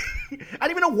 I didn't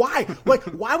even know why.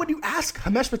 Why would you ask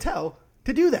Himesh Patel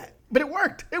to do that. But it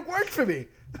worked. It worked for me.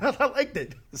 I liked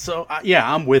it. So, yeah,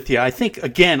 I'm with you. I think,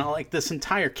 again, like this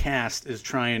entire cast is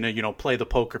trying to, play the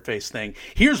poker face thing.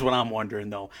 Here's what I'm wondering,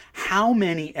 though. How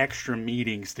many extra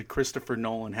meetings did Christopher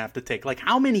Nolan have to take? Like,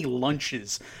 how many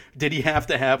lunches did he have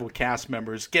to have with cast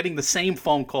members, getting the same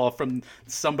phone call from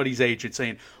somebody's agent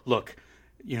saying, look,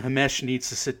 Himesh needs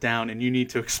to sit down and you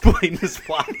need to explain this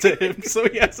plot to him so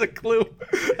he has a clue.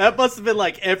 That must have been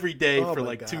like every day for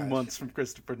like 2 months from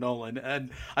Christopher Nolan. And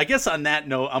I guess on that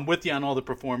note, I'm with you on all the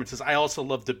performances. I also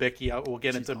love Debicki. We'll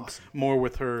get into awesome. More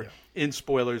with her in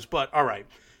spoilers. But all right,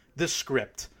 this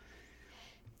script.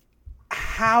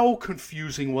 How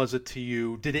confusing was it to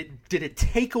you? Did it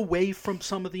take away from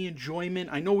some of the enjoyment?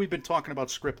 I know we've been talking about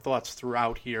script thoughts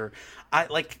throughout here.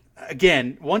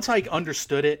 Again, once I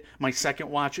understood it, my second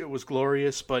watch, it was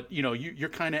glorious. But, you're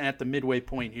kind of at the midway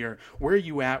point here. Where are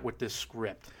you at with this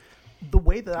script? The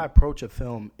way that I approach a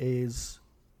film is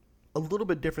a little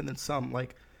bit different than some.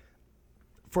 Like,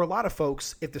 for a lot of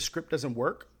folks, if the script doesn't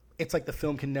work, it's like the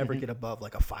film can never get above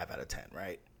like a 5 out of 10,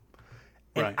 right?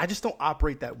 And right. I just don't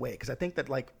operate that way because I think that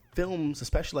like films,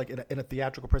 especially like in a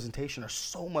theatrical presentation, are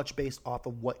so much based off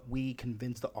of what we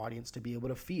convince the audience to be able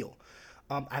to feel.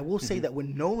 I will say that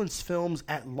when Nolan's films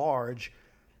at large,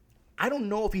 I don't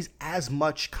know if he's as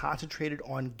much concentrated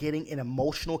on getting an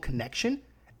emotional connection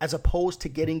as opposed to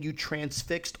getting you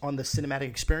transfixed on the cinematic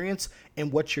experience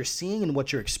and what you're seeing and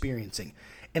what you're experiencing.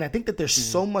 And I think that there's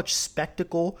so much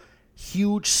spectacle,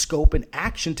 huge scope and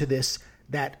action to this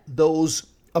that those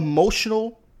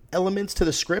emotional elements to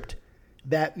the script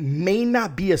that may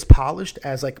not be as polished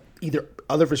as like either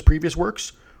other of his previous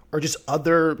works or just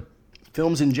other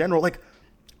films in general. Like,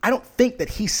 I don't think that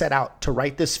he set out to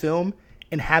write this film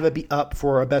and have it be up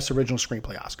for a Best Original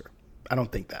Screenplay Oscar. I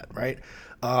don't think that, right?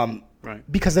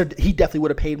 Right. Because he definitely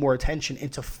would have paid more attention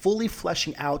into fully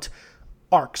fleshing out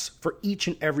arcs for each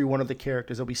and every one of the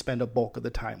characters that we spend a bulk of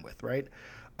the time with, right?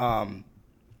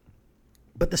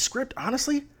 But the script,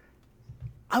 honestly,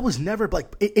 I was never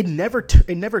like it never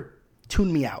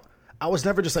tuned me out. I was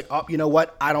never just like, oh, you know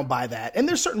what? I don't buy that. And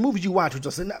there's certain movies you watch which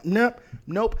just say,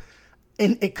 nope.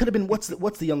 And it could have been what's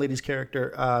the young lady's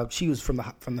character? She was from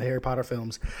the Harry Potter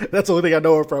films. That's the only thing I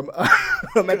know her from.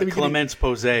 Clemence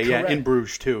Posay, yeah, in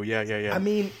Bruges too. Yeah. I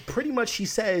mean, pretty much she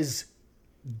says,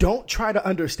 "Don't try to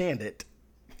understand it,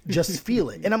 just feel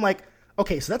it." And I'm like,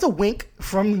 okay, so that's a wink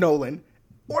from Nolan.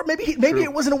 Or maybe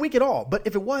it wasn't a wink at all. But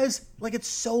if it was, like, it's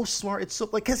so smart. It's so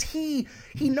like because he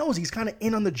knows he's kind of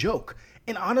in on the joke.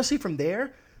 And honestly, from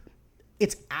there,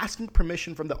 it's asking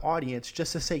permission from the audience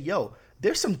just to say, "Yo,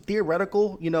 there's some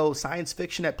theoretical, science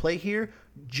fiction at play here.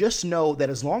 Just know that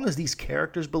as long as these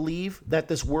characters believe that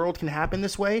this world can happen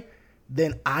this way,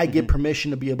 then I get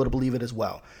permission to be able to believe it as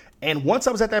well." And once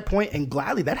I was at that point, and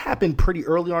gladly that happened pretty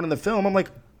early on in the film, I'm like,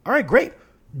 all right, great.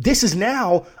 This is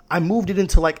now, I moved it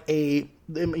into like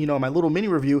my little mini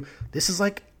review, this is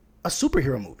like a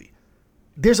superhero movie.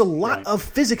 There's a lot of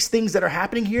physics things that are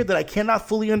happening here that I cannot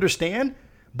fully understand,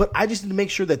 but I just need to make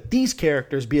sure that these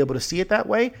characters be able to see it that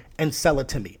way and sell it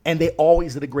to me. And they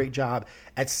always did a great job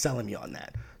at selling me on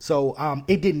that. So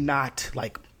it did not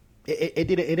it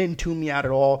didn't tune me out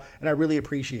at all, and I really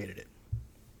appreciated it.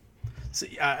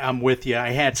 See, I'm with you. I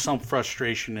had some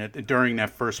frustration during that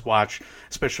first watch,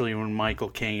 especially when Michael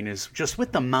Caine is just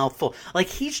with the mouthful. Like,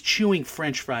 he's chewing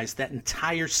French fries that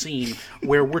entire scene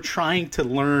where we're trying to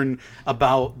learn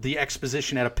about the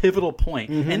exposition at a pivotal point.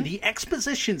 And the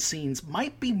exposition scenes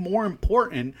might be more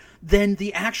important than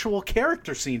the actual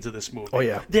character scenes of this movie. Oh,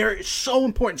 yeah. They're so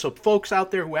important. So folks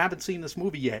out there who haven't seen this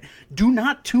movie yet, do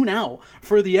not tune out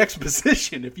for the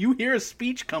exposition. If you hear a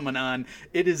speech coming on,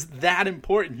 it is that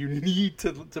important. You need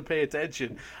to pay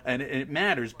attention, and it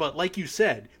matters. But like you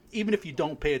said, even if you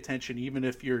don't pay attention, even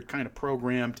if you're kind of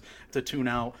programmed to tune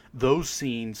out those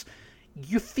scenes,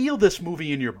 you feel this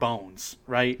movie in your bones,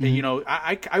 right? And,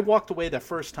 I walked away that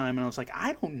first time and I was like,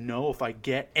 I don't know if I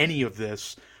get any of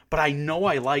this, but I know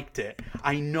I liked it.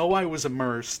 I know I was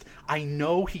immersed. I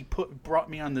know he brought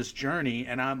me on this journey,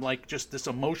 and I'm like just this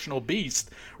emotional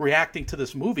beast reacting to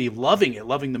this movie, loving it,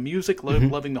 loving the music,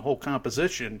 loving the whole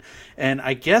composition. And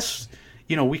I guess,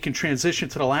 we can transition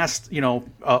to the last,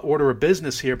 order of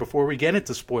business here before we get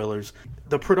into spoilers.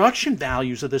 The production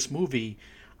values of this movie,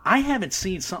 I haven't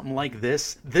seen something like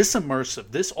this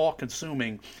immersive, this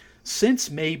all-consuming,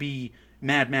 since maybe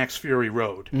Mad Max Fury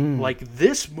Road. Like,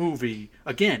 this movie,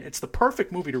 again, it's the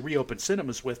perfect movie to reopen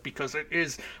cinemas with because it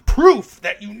is proof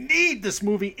that you need this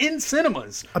movie in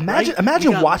cinemas.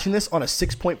 Imagine watching this on a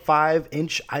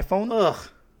 6.5-inch iPhone.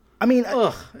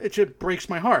 It just breaks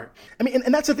my heart. I mean,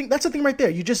 and that's the thing right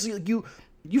there.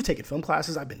 you've taken film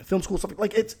classes. I've been to film school. Stuff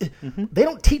like they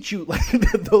don't teach you like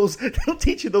those. They don't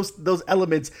teach you those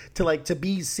elements to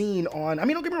be seen on. I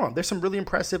mean, don't get me wrong. There's some really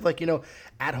impressive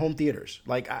at home theaters.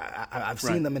 Like I've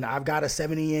seen them, and I've got a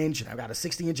 70-inch and I've got a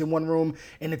 60-inch in one room,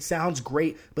 and it sounds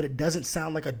great, but it doesn't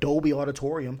sound like a Dolby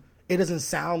Auditorium. It doesn't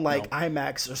sound like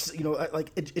IMAX or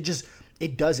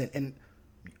it doesn't. And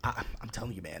I'm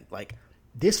telling you, man, like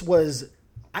this was.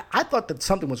 I thought that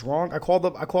something was wrong. I called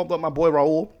up my boy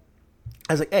Raul.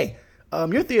 I was like, hey,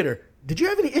 your theater, did you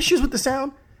have any issues with the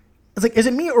sound? I was like, is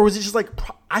it me or was it just like,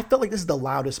 I felt like this is the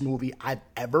loudest movie I've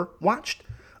ever watched.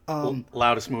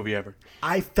 Loudest movie ever.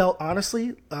 I felt,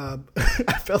 honestly, I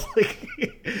felt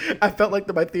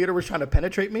like my theater was trying to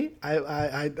penetrate me.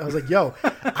 I was like, yo,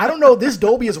 I don't know. This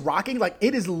Dolby is rocking. Like,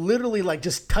 it is literally like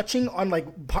just touching on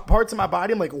like parts of my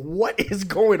body. I'm like, what is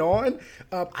going on?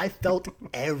 I felt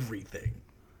everything.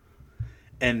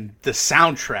 And the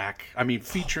soundtrack, I mean,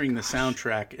 featuring the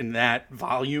soundtrack in that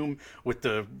volume with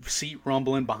the seat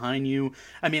rumbling behind you.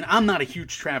 I mean, I'm not a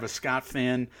huge Travis Scott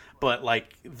fan, but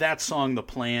like that song, The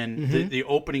Plan, the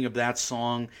opening of that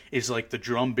song is like the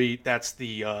drum beat. That's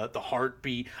the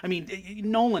heartbeat. I mean,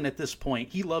 Nolan at this point,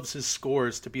 he loves his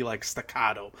scores to be like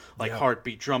staccato, like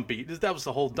heartbeat, drum beat. That was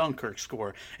the whole Dunkirk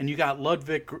score. And you got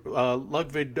Ludwig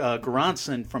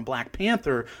Göransson from Black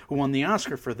Panther, who won the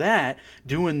Oscar for that,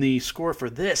 doing the score for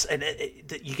this. And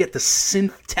you get the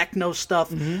synth techno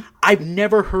stuff. I've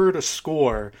never heard a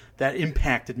score that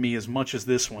impacted me as much as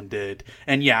this one did.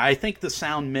 And yeah, I think the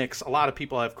sound mix, a lot of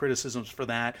people have criticisms for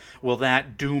that. Will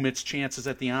that doom its chances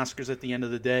at the Oscars at the end of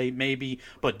the day? Maybe.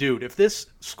 But dude, if this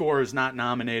score is not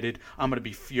nominated, I'm going to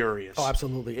be furious. Oh,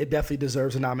 absolutely. It definitely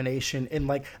deserves a nomination. And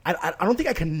like, I don't think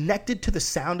I connected to the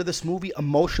sound of this movie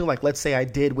emotionally, like let's say I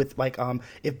did with like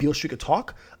If Beale Street Could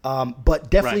Talk. But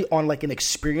definitely on like an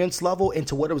experience level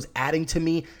into what it was adding to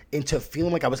me, into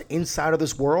feeling like I was inside of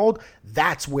this world.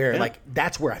 That's where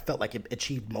I felt like it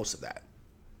achieved most of that.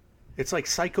 It's like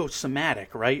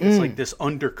psychosomatic, right? It's like this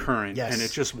undercurrent, and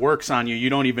it just works on you. You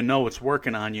don't even know it's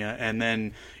working on you, and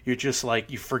then you're just like,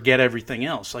 you forget everything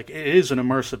else. Like, it is an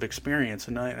immersive experience,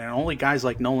 and only guys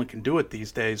like Nolan can do it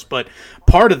these days. But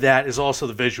part of that is also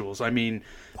the visuals. I mean,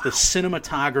 the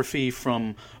cinematography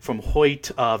from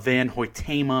Hoyt Van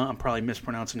Hoytema, I'm probably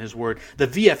mispronouncing his word. The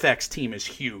VFX team is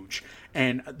huge.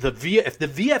 And if the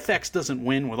VFX doesn't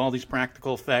win with all these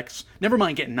practical effects, never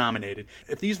mind getting nominated.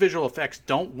 If these visual effects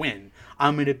don't win,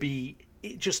 I'm going to be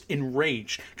just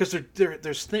enraged because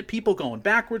there's people going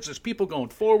backwards, there's people going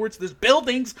forwards, there's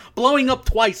buildings blowing up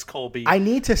twice. Colby, I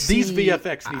need to see these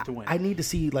VFX need to win. I need to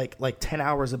see like 10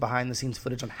 hours of behind the scenes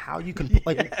footage on how you can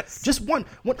just one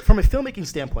from a filmmaking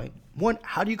standpoint. One,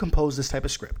 how do you compose this type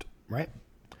of script, right?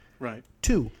 Right.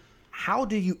 Two, how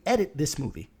do you edit this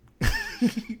movie?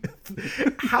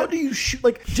 How do you shoot?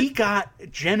 Like, he got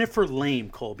Jennifer Lame,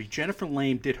 Colby. Jennifer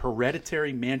Lame did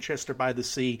Hereditary, Manchester by the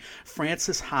Sea.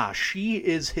 Frances Ha, she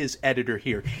is his editor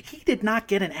here. He did not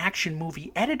get an action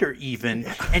movie editor even,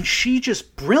 and she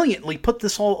just brilliantly put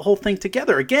this whole thing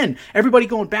together. Again, everybody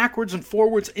going backwards and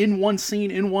forwards in one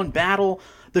scene, in one battle.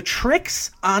 The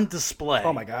tricks on display.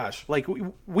 Oh my gosh. Like,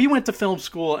 we went to film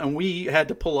school and we had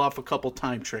to pull off a couple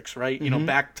time tricks, right? You know,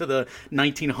 back to the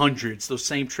 1900s, those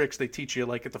same tricks they teach you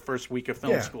like at the first week of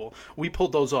film school. We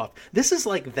pulled those off. This is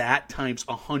like that times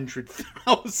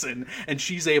 100,000, and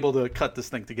she's able to cut this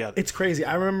thing together. It's crazy.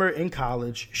 I remember in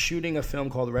college shooting a film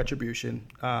called Retribution.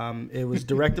 It was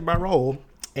directed by Raul,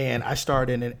 and I starred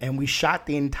in it, and we shot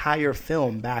the entire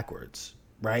film backwards,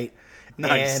 right?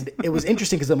 Nice. And it was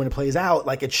interesting because then when it plays out,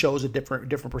 like, it shows a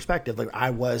different perspective. Like,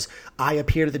 I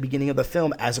appeared at the beginning of the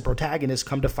film as a protagonist,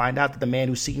 come to find out that the man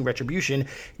who's seeking retribution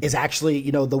is actually,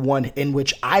 you know, the one in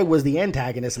which I was the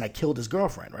antagonist and I killed his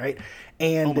girlfriend, right?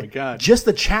 And oh my God. Just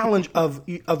the challenge of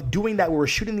doing that, where we're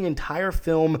shooting the entire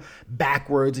film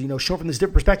backwards, you know, showing from this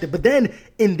different perspective. But then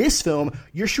in this film,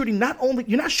 you're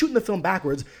not shooting the film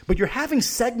backwards, but you're having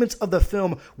segments of the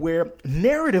film where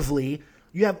narratively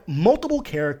you have multiple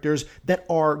characters that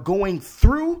are going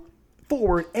through,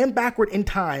 forward, and backward in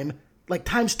time, like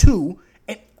times two.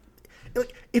 And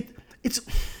it's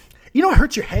you know, it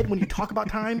hurts your head when you talk about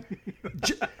time.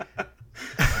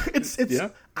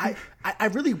 I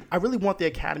really want the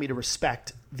Academy to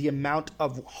respect the amount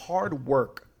of hard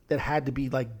work that had to be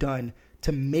like done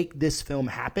to make this film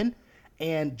happen,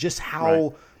 and just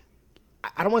how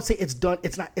I don't want to say it's done.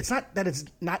 It's not that it's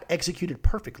not executed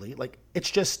perfectly. Like, it's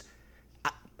just.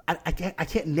 I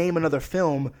can't name another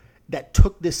film that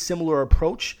took this similar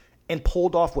approach and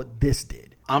pulled off what this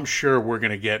did. I'm sure we're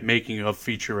going to get making of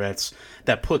featurettes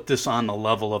that put this on the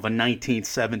level of a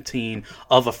 1917,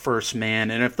 of A First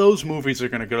Man. And if those movies are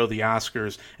going to go to the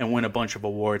Oscars and win a bunch of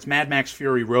awards, Mad Max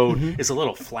Fury Road is a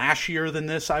little flashier than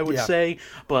this, I would say.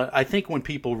 But I think when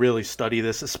people really study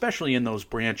this, especially in those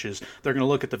branches, they're going to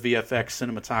look at the VFX,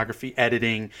 cinematography,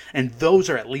 editing, and those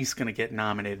are at least going to get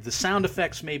nominated. The sound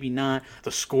effects, maybe not.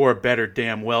 The score better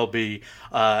damn well be.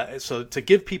 So to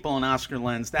give people an Oscar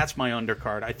lens, that's my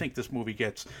undercard. I think this movie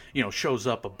gets, shows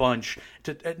up a bunch.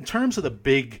 In terms of the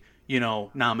big,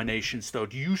 nominations, though,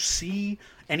 do you see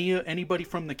anybody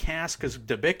from the cast? Because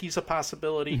Debicki's a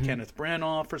possibility, Kenneth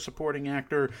Branagh for supporting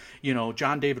actor,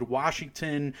 John David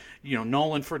Washington,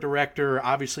 Nolan for director,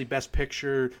 obviously Best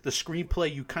Picture. The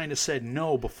screenplay, you kind of said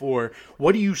no before.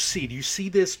 What do you see? Do you see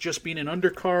this just being an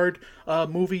undercard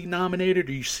movie nominated, or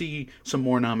do you see some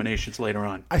more nominations later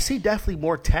on? I see definitely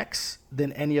more text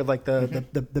than any of like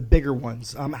the bigger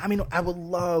ones. I would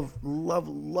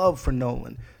love for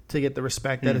Nolan to get the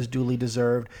respect that is duly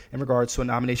deserved in regards to a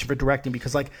nomination for directing,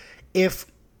 because like if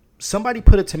somebody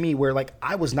put it to me where like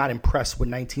I was not impressed with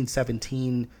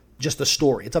 1917, just the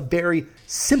story. It's a very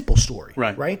simple story,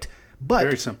 right? But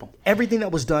very simple. Everything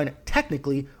that was done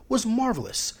technically was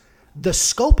marvelous. The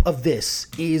scope of this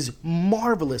is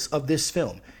marvelous of this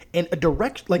film. And a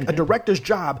director's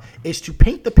job is to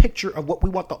paint the picture of what we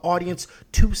want the audience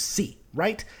to see,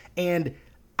 right? And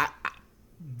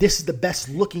this is the best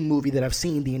looking movie that I've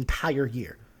seen the entire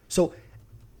year. So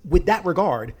with that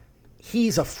regard,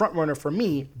 he's a front runner for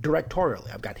me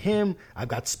directorially. I've got him, I've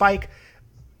got Spike.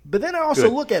 But then I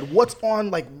also look at what's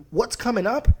coming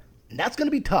up, and that's going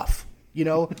to be tough.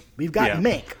 We've got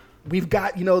Mank. We've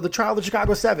got, The Trial of the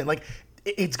Chicago 7. Like,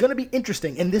 it's going to be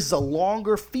interesting, and this is a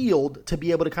longer field to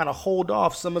be able to kind of hold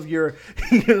off some of your,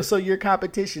 your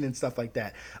competition and stuff like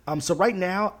that. So right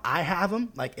now, I have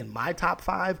them like in my top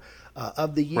 5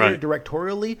 of the year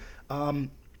directorially.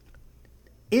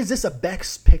 Is this a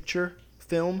Best Picture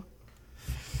film?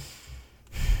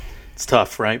 It's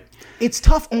tough, right? It's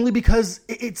tough only because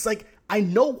it's like I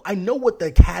know what the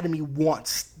Academy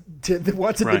wants it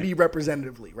to be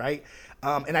representatively, right?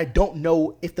 And I don't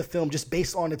know if the film, just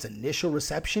based on its initial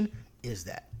reception, is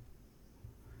that.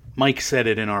 Mike said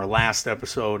it in our last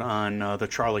episode on the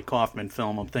Charlie Kaufman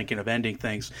film, I'm Thinking of Ending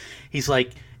Things. He's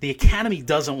like, the Academy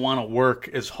doesn't want to work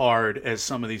as hard as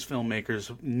some of these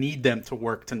filmmakers need them to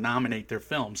work to nominate their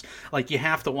films. Like, you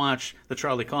have to watch the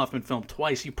Charlie Kaufman film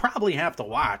twice. You probably have to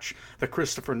watch the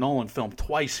Christopher Nolan film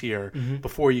twice here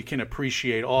before you can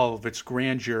appreciate all of its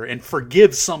grandeur and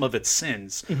forgive some of its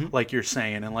sins, like you're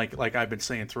saying, and like I've been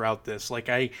saying throughout this. Like,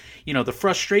 the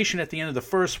frustration at the end of the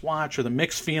first watch or the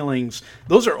mixed feelings,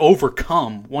 those are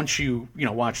overcome once you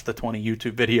watch the 20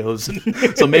 YouTube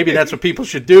videos. So maybe that's what people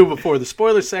should do before the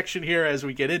spoiler section here as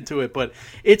we get into it. But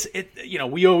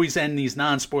we always end these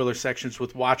non-spoiler sections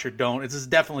with watch or don't. This is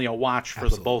definitely a watch for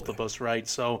the both of us, right?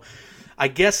 So I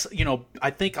guess, I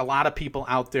think a lot of people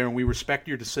out there, and we respect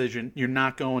your decision, you're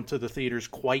not going to the theaters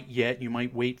quite yet. You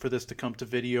might wait for this to come to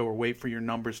video or wait for your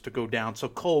numbers to go down. So,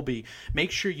 Colby, make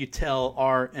sure you tell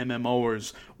our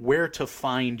MMOers where to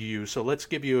find you. So let's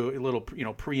give you a little,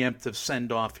 preemptive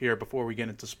send-off here before we get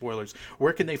into spoilers.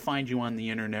 Where can they find you on the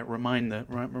internet? Remind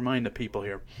the people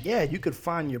here. Yeah, you could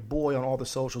find your boy on all the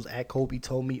socials at Colby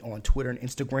Told Me on Twitter and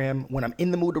Instagram. When I'm in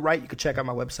the mood to write, you can check out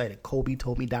my website at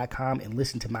colbytoldme.com and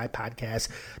listen to my podcast,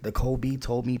 the Colby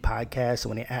Told Me podcast. So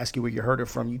when they ask you where you heard it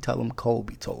from, you tell them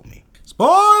Colby told me.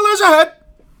 Spoilers ahead!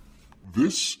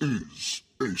 This is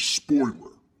a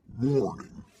spoiler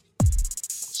warning.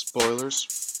 Spoilers.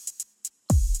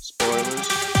 Spoilers.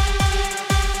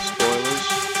 Spoilers.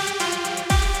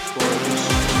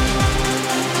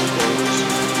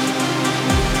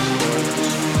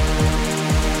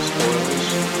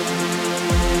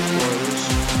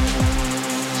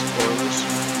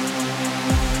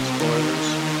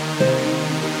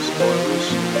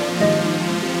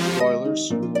 Spoilers.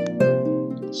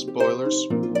 Spoilers.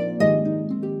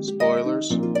 Spoilers.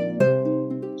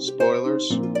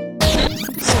 Spoilers.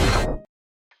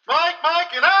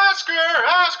 Mike, and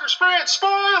Oscar Sprint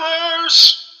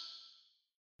spoilers!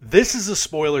 This is a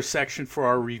spoiler section for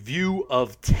our review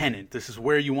of Tenet. This is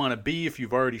where you want to be if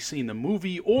you've already seen the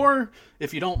movie, or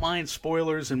if you don't mind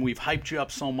spoilers and we've hyped you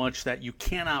up so much that you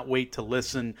cannot wait to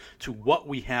listen to what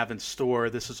we have in store.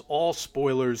 This is all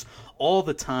spoilers all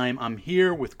the time. I'm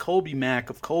here with Colby Mack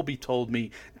of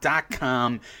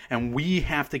ColbyToldMe.com, and we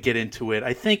have to get into it.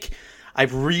 I think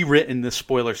I've rewritten this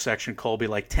spoiler section, Colby,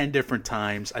 like 10 different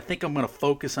times. I think I'm going to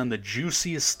focus on the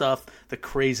juiciest stuff, the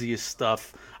craziest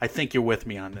stuff. I think you're with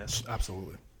me on this.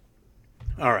 Absolutely.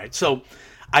 All right. So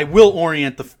I will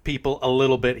orient the people a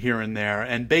little bit here and there.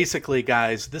 And basically,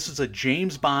 guys, this is a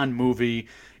James Bond movie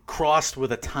crossed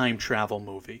with a time travel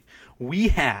movie. We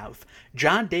have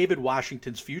John David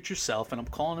Washington's future self, and I'm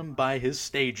calling him by his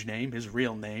stage name, his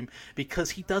real name,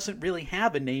 because he doesn't really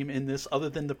have a name in this other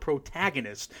than the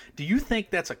protagonist. Do you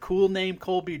think that's a cool name,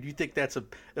 Colby? Do you think that's a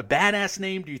badass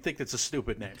name? Do you think that's a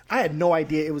stupid name? I had no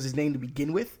idea it was his name to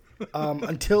begin with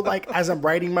until, like, as I'm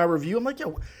writing my review, I'm like,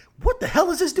 yo, what the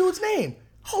hell is this dude's name?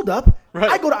 Hold up. Right.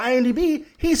 I go to IMDb.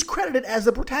 He's credited as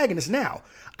the protagonist now.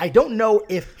 I don't know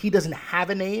if he doesn't have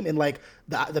a name, and like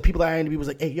the people at IMDb was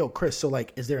like, hey, yo, Chris, so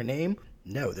like, is there a name?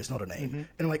 No, there's not a name. And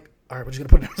I'm like, all right, we're just going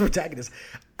to put it as the protagonist.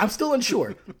 I'm still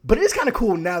unsure, but it is kind of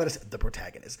cool now that it's the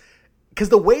protagonist. Because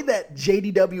the way that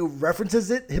JDW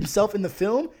references it himself in the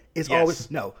film is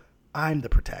always, no, I'm the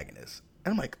protagonist.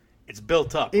 And I'm like, it's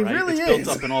built up, it right? really it's is.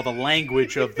 built up in all the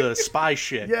language of the spy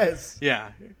shit. Yes. Yeah,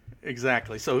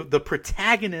 exactly. So the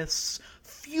protagonist's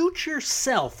future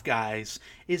self, guys,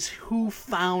 is who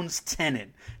founds Tenet.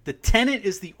 The Tenet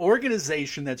is the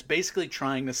organization that's basically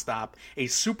trying to stop a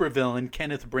supervillain,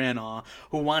 Kenneth Branagh,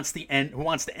 who wants to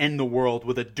end the world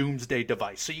with a doomsday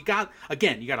device. So you got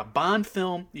a Bond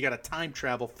film, you got a time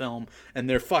travel film, and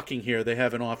they're fucking here. They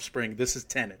have an offspring. This is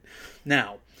Tenet.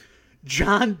 Now,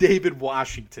 John David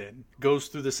Washington goes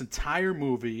through this entire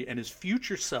movie, and his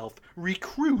future self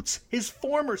recruits his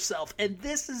former self. And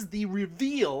this is the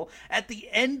reveal at the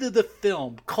end of the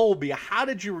film. Colby, how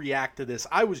did you react to this?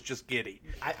 I was just giddy.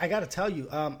 I got to tell you,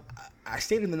 I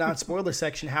stated in the non-spoiler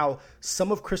section how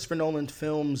some of Christopher Nolan's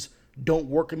films don't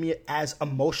work on me as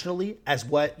emotionally as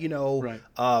what,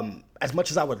 as much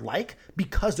as I would like,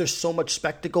 because there's so much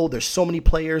spectacle, there's so many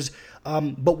players.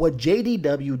 But what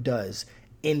JDW does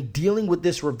in dealing with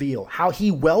this reveal, how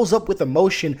he wells up with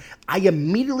emotion, I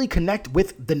immediately connect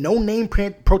with the no-name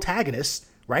protagonist,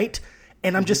 right?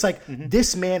 And I'm just like,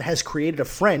 this man has created a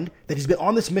friend that he's been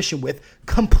on this mission with,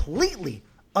 completely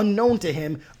unknown to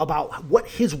him about what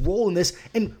his role in this.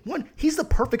 And one, he's the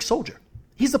perfect soldier.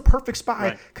 He's the perfect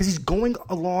spy because he's going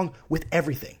along with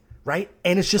everything, right?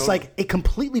 And it's just like, it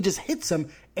completely just hits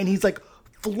him, and he's like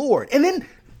floored. And then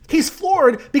he's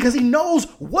floored because he knows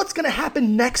what's going to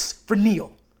happen next for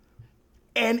Neil.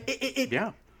 And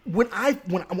when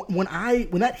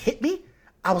that hit me,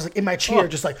 I was like in my chair,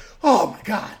 just like, oh my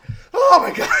God.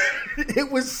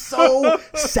 It was so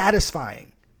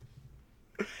satisfying.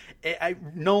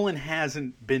 Nolan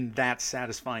hasn't been that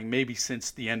satisfying maybe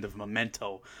since the end of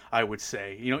Memento, I would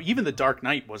say. Even The Dark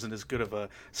Knight wasn't as good of a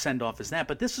send-off as that.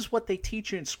 But this is what they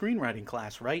teach you in screenwriting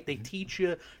class, right? They teach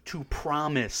you to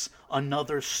promise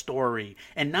another story.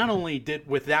 And not only did,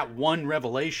 with that one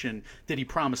revelation, did he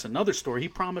promise another story, he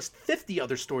promised 50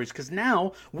 other stories. Because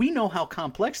now we know how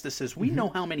complex this is. We know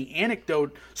how many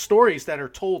anecdote stories that are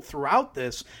told throughout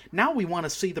this. Now we want to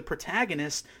see the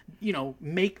protagonist,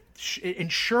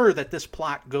 ensure that this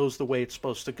plot goes the way it's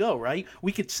supposed to go, right?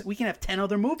 We can have 10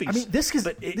 other movies. I mean, this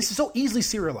is so easily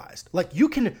serialized. Like, you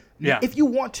can, if you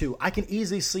want to, I can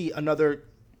easily see another,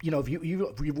 if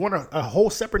you want a whole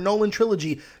separate Nolan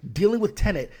trilogy dealing with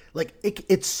Tenet, like,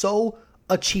 it's so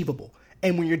achievable.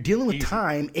 And when you're dealing with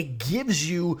time, it gives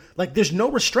you, like, there's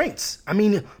no restraints. I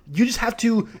mean, you just have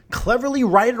to cleverly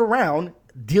write it around,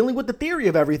 dealing with the theory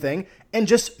of everything, and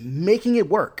just making it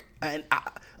work. And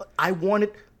I want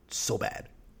it so bad.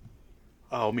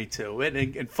 Oh, me too.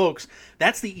 And folks,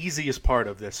 that's the easiest part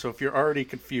of this. So if you're already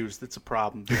confused, it's a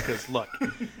problem. Because, look,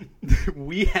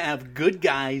 we have good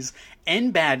guys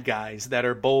and bad guys that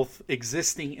are both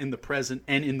existing in the present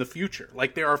and in the future.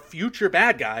 Like, there are future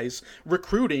bad guys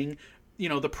recruiting,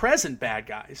 the present bad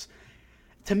guys.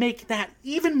 To make that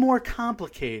even more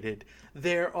complicated,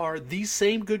 there are these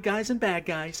same good guys and bad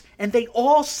guys, and they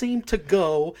all seem to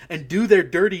go and do their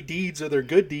dirty deeds or their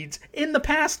good deeds in the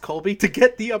past, Colby, to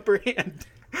get the upper hand.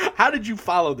 How did you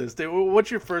follow this?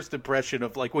 What's your first impression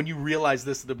of, like, when you realized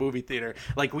this at the movie theater?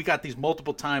 Like, we got these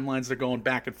multiple timelines that are going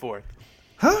back and forth.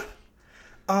 Huh?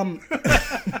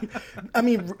 I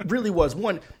mean, really was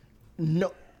one,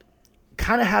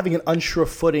 kind of having an unsure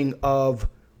footing of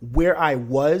where I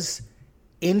was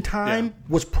in time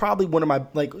was probably one of my,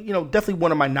 definitely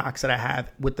one of my knocks that I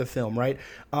have with the film, right?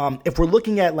 If we're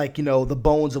looking at, the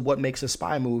bones of what makes a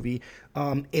spy movie,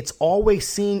 it's always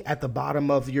seeing at the bottom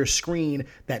of your screen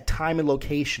that time and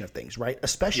location of things, right?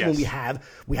 Especially when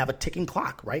we have a ticking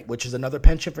clock, right? Which is another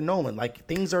penchant for Nolan. Like,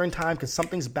 things are in time because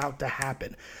something's about to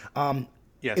happen.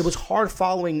 It was hard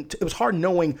it was hard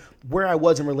knowing where I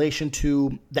was in relation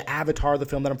to the avatar of the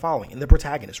film that I'm following and the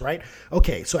protagonist, right?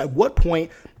 Okay, so at what point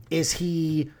Is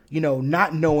he,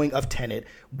 not knowing of Tenet?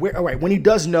 All right, when he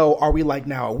does know, are we like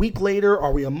now a week later?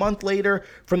 Are we a month later?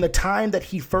 From the time that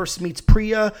he first meets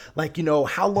Priya,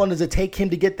 how long does it take him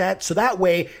to get that? So that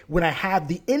way, when I have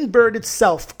the inverted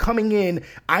self coming in,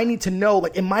 I need to know,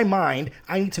 in my mind,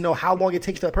 I need to know how long it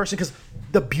takes for that person. Because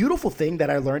the beautiful thing that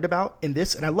I learned about in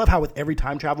this, and I love how with every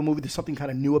time travel movie, there's something kind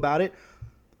of new about it.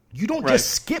 You don't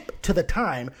just skip to the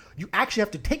time. You actually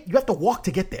have to walk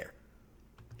to get there.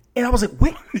 And I was like,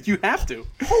 wait. You have to.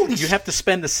 Holy You have to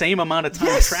spend the same amount of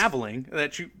time traveling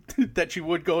that you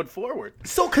would going forward.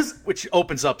 So, which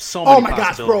opens up so many possibilities,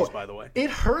 possibilities, bro. By the way. It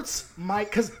hurts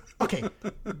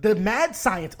the mad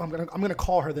scientist, I'm gonna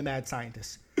call her the mad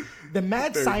scientist. The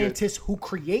mad scientist who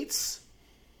creates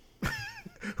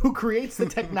the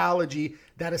technology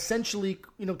that essentially,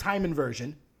 time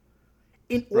inversion,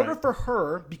 in order for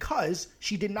her, because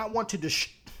she did not want to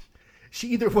she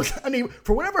either was unable,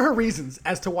 for whatever her reasons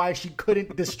as to why she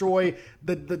couldn't destroy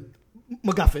the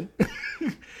MacGuffin.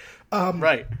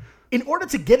 Right. In order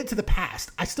to get it to the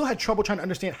past, I still had trouble trying to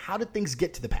understand how did things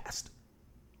get to the past.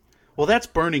 Well, that's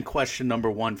burning question number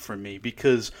one for me,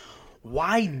 because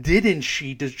why didn't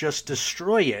she just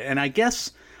destroy it? And I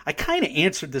guess I kind of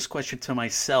answered this question to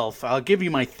myself. I'll give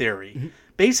you my theory. Mm-hmm.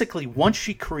 Basically, once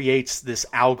she creates this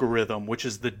algorithm, which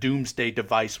is the Doomsday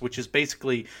device, which is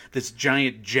basically this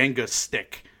giant Jenga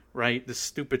stick, right? This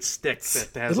stupid stick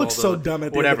that has it looks so dumb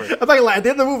at the whatever. End. I'm not gonna lie. At the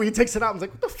end of the movie, he takes it out and I'm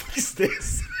like, what the fuck is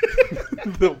this?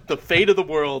 the fate of the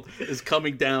world is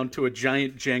coming down to a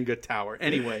giant Jenga tower.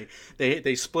 Anyway,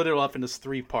 they split it off into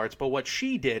 3 parts. But what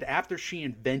she did after she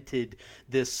invented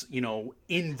this,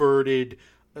 inverted,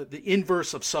 the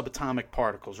inverse of subatomic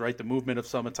particles, right? The movement of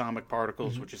subatomic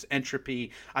particles, which is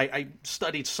entropy. I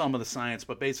studied some of the science,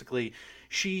 but basically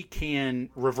she can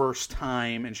reverse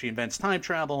time and she invents time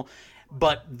travel.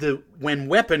 But when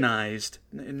weaponized,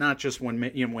 not just when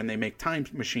they make time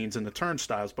machines in the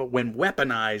turnstiles, but when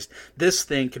weaponized, this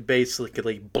thing could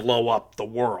basically blow up the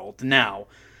world. Now,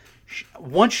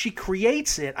 once she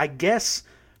creates it, I guess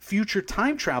future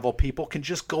time travel people can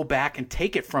just go back and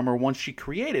take it from her once she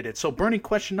created it. So burning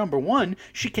question number one,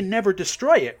 she can never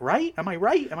destroy it, right? Am I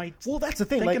right? Well, that's the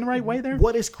thing. Thinking the right way there?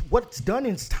 What's done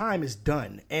in time is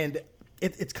done. And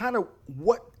it's kind of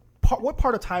what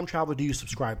part of time travel do you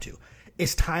subscribe to?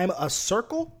 Is time a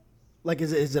circle?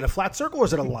 Is it a flat circle or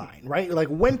is it a line, right?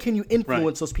 When can you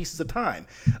influence those pieces of time?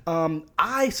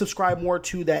 I subscribe more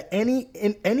to that any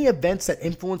events that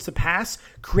influence the past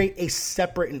create a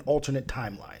separate and alternate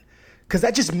timeline. Because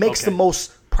that just makes the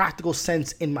most practical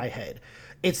sense in my head.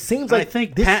 It seems like I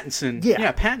think Pattinson,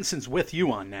 Pattinson's with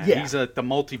you on that. Yeah. He's the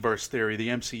multiverse theory, the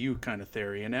MCU kind of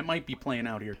theory, and that might be playing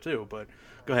out here too, but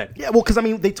go ahead. Yeah, well, because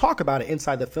they talk about it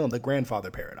inside the film, the grandfather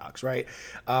paradox, right?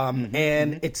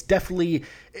 And it's definitely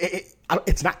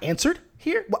it's not answered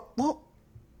here. Well,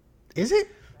 is it?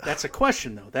 That's a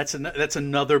question, though. That's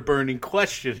another burning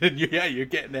question. And you're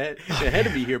getting ahead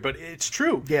of me here, but it's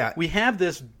true. Yeah, we have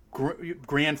this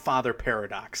grandfather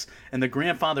paradox, and the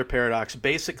grandfather paradox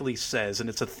basically says, and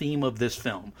it's a theme of this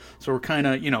film. So we're kind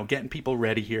of getting people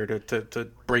ready here to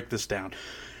break this down.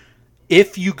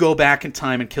 If you go back in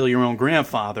time and kill your own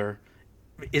grandfather,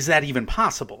 is that even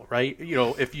possible, right?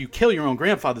 If you kill your own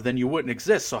grandfather, then you wouldn't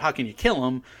exist. So how can you kill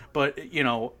him? But,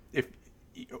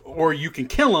 or you can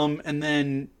kill him and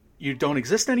then you don't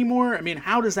exist anymore? I mean,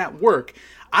 how does that work?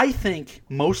 I think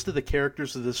most of the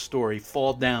characters of this story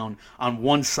fall down on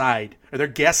one side, or they're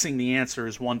guessing the answer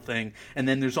is one thing, and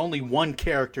then there's only one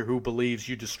character who believes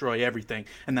you destroy everything,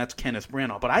 and that's Kenneth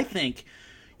Branagh. But I think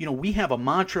we have a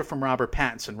mantra from Robert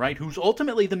Pattinson, right, who's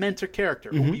ultimately the mentor character,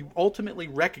 who we ultimately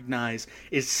recognize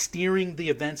is steering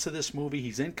the events of this movie.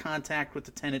 He's in contact with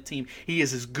the Tenet team. He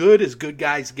is as good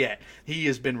guys get. He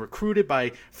has been recruited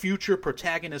by future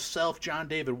protagonist self, John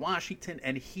David Washington,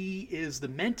 and he is the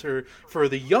mentor for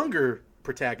the younger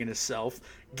protagonist self,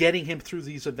 getting him through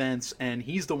these events, and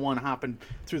he's the one hopping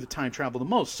through the time travel the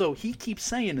most. So he keeps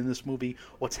saying in this movie,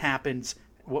 what's happened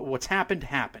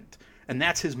happened. And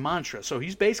that's his mantra. So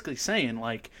he's basically saying,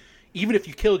 even if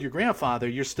you killed your grandfather,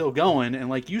 you're still going. And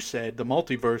like you said, the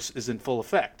multiverse is in full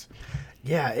effect.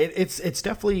 Yeah, it's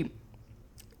definitely,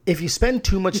 if you spend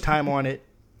too much time on it,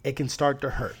 it can start to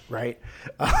hurt, right?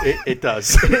 It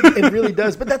does. It really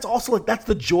does. But that's also that's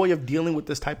the joy of dealing with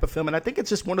this type of film. And I think it's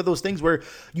just one of those things where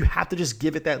you have to just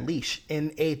give it that leash.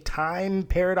 In a time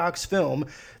paradox film,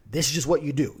 this is just what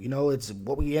you do. It's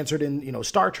what we answered in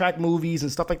Star Trek movies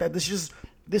and stuff like that. This just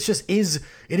is,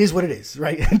 it is what it is,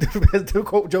 right? To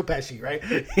quote Joe Pesci, right?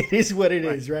 It is what it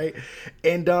is, right?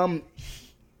 And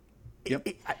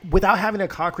without having a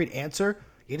concrete answer,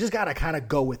 You just got to kind of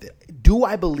go with it. Do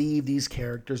I believe these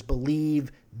characters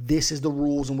believe this is the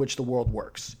rules in which the world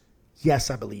works? Yes,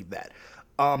 I believe that.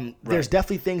 There's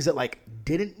definitely things that like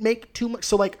didn't make too much.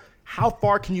 So like, how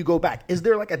far can you go back? Is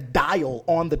there like a dial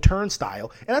on the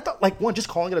turnstile? And I thought like just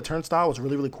calling it a turnstile was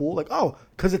really, really cool. Like, oh,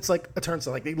 because it's like a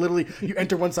turnstile. Like they literally, you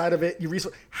enter one side of it,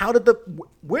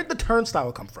 where'd the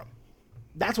turnstile come from?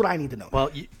 That's what I need to know.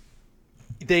 Well,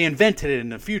 they invented it in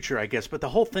the future, I guess. But the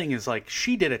whole thing is like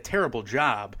she did a terrible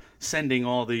job sending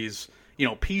all these,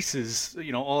 pieces,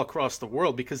 all across the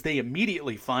world because they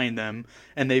immediately find them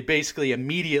and they basically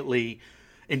immediately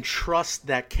entrust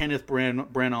that Kenneth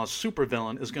Branagh's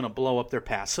supervillain is going to blow up their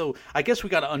past. So I guess we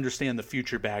got to understand the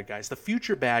future bad guys. The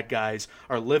future bad guys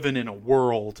are living in a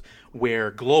world where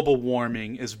global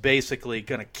warming is basically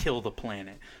going to kill the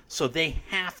planet. So they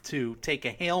have to take a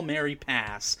Hail Mary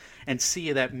pass and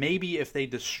see that maybe if they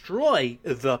destroy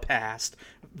the past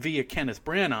via Kenneth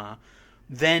Branagh,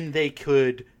 then they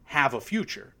could have a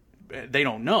future. They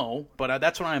don't know, but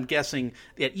that's what I'm guessing,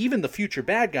 that even the future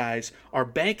bad guys are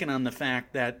banking on the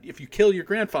fact that if you kill your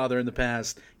grandfather in the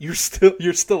past, you're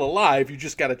still alive. You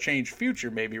just got to change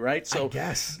future, maybe, right? So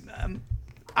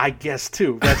I guess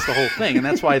too. That's the whole thing, and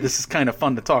that's why this is kind of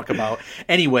fun to talk about.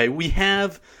 Anyway, we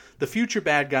have the future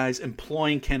bad guys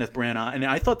employing Kenneth Branagh, and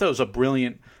I thought that was a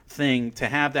brilliant thing to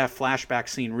have that flashback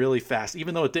scene really fast,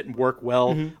 even though it didn't work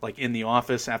well, like in The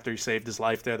Office after he saved his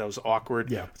life there. That was awkward.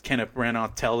 Yeah. Kenneth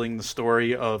Branagh telling the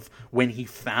story of when he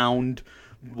found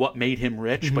what made him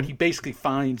rich, but he basically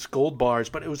finds gold bars.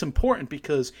 But it was important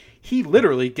because he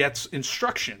literally gets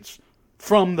instructions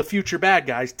from the future bad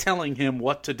guys telling him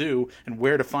what to do and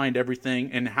where to find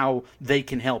everything and how they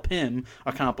can help him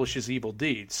accomplish his evil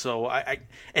deeds. So I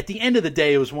at the end of the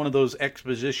day, it was one of those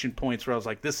exposition points where I was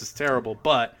like, this is terrible,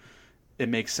 but it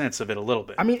makes sense of it a little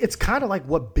bit. I mean, it's kind of like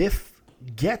what Biff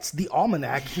gets the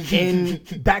almanac in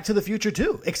Back to the Future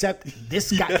too, except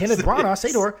this guy, Kenneth Branagh,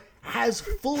 Sator, has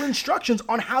full instructions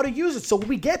on how to use it. So when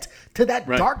we get to that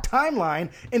dark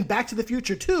timeline in Back to the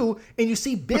Future 2, and you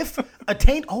see Biff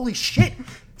attained, holy shit,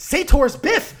 Sator's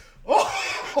Biff.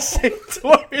 Oh,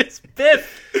 Sator's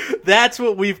Biff. That's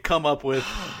what we've come up with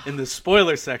in the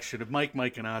spoiler section of Mike,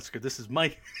 and Oscar. This is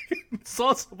Mike. It's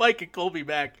also Mike and Colby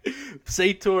back.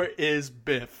 Sator is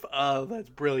Biff. That's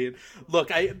brilliant.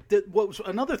 Look, what was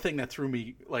another thing that threw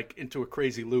me like into a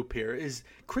crazy loop here is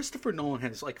Christopher Nolan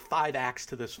has like 5 acts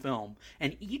to this film,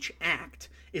 and each act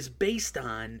is based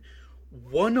on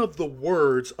one of the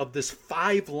words of this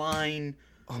 5-line.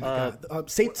 Oh my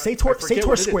God. Sator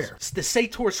Square. The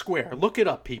Sator Square. Look it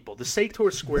up, people. The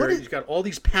Sator Square. He's got all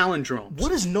these palindromes. What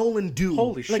does Nolan do?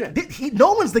 Holy shit.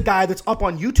 Nolan's the guy that's up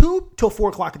on YouTube till 4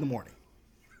 o'clock in the morning.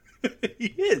 He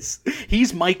is.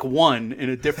 He's Mike 1 in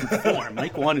a different form.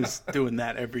 Mike 1 is doing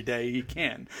that every day he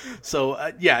can. So,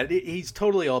 he's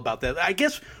totally all about that. I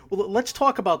guess, let's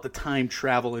talk about the time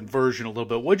travel inversion a little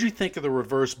bit. What did you think of the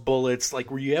reverse bullets?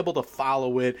 Like, were you able to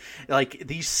follow it? Like,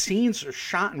 these scenes are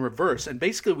shot in reverse. And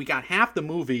basically, we got half the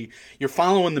movie, you're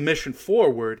following the mission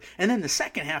forward. And then the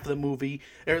second half of the movie,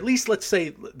 or at least let's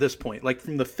say this point, like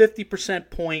from the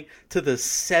 50% point to the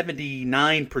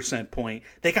 79% point,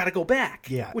 they got to go back.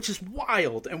 Yeah. Which is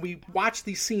wild, and we watch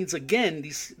these scenes again,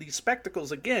 these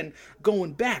spectacles again,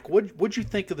 going back. What'd you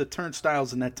think of the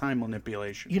turnstiles and that time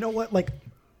manipulation? You know what? Like,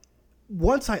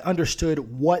 once I understood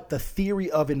what the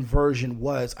theory of inversion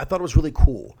was, I thought it was really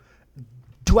cool.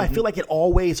 Do I feel like it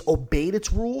always obeyed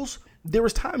its rules? There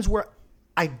was times where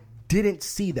I didn't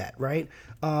see that, right?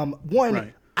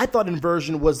 I thought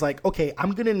inversion was like, okay,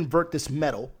 I'm going to invert this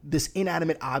metal, this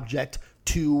inanimate object,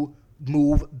 to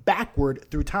move backward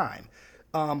through time.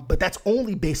 But that's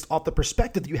only based off the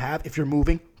perspective that you have if you're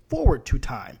moving forward to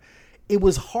time. It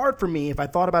was hard for me if I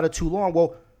thought about it too long.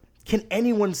 Well, can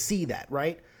anyone see that,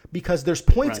 right? Because there's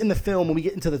points in the film when we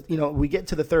get into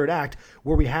the third act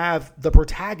where we have the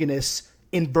protagonist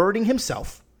inverting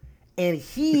himself, and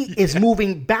he is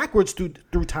moving backwards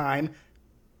through time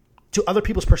to other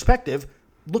people's perspective,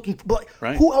 looking. But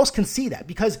who else can see that?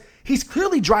 Because he's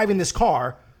clearly driving this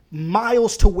car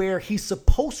miles to where he's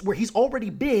already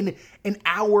been an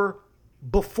hour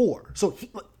before. So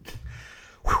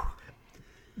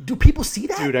do people see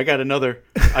that? Dude, I got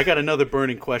another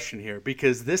burning question here,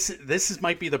 because this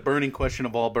might be the burning question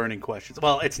of all burning questions.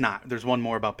 Well, it's not. There's one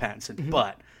more about Pattinson,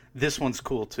 but this one's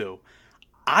cool too.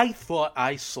 I thought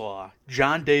I saw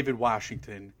John David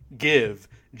Washington give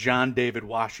John David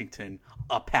Washington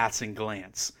a passing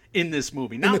glance in this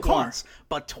movie. Not once,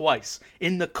 but twice.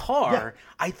 In the car,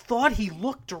 I thought he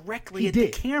looked directly at the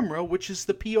camera, which is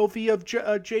the POV of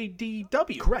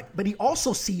JDW. Correct. But he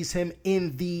also sees him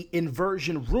in the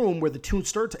inversion room where the tune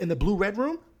starts, in the blue-red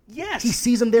room. Yes. He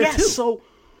sees him there too. So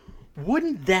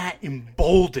wouldn't that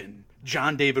embolden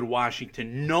John David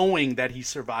Washington, knowing that he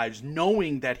survives,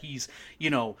 knowing that he's,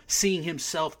 seeing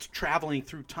himself traveling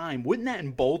through time? Wouldn't that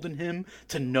embolden him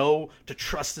to know, to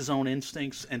trust his own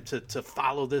instincts and to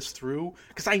follow this through?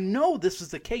 Because I know this is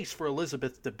the case for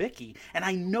Elizabeth Debicki, and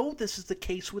I know this is the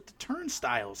case with the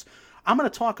turnstiles. I'm going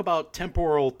to talk about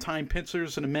temporal time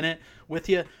pincers in a minute with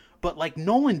you. But like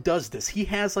Nolan does this, he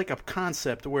has like a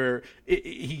concept where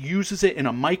he uses it in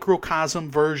a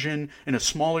microcosm version, in a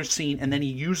smaller scene, and then he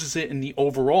uses it in the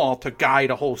overall to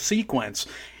guide a whole sequence.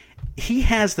 He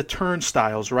has the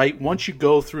turnstiles, right? Once you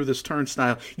go through this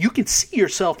turnstile, you can see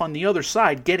yourself on the other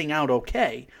side getting out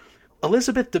okay.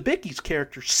 Elizabeth Debicki's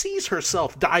character sees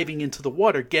herself diving into the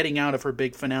water, getting out of her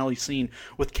big finale scene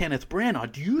with Kenneth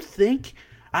Branagh. Do you think...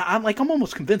 I'm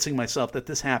almost convincing myself that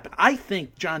this happened. I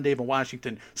think John David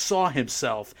Washington saw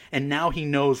himself, and now he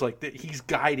knows that he's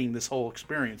guiding this whole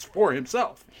experience for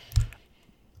himself.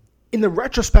 In the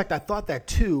retrospect, I thought that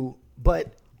too,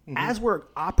 but as we're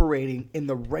operating in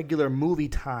the regular movie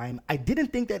time, I didn't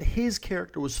think that his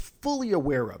character was fully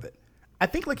aware of it. I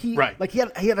think he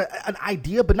had an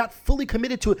idea, but not fully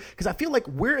committed to it, because I feel like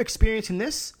we're experiencing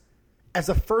this as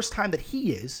the first time that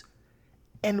he is,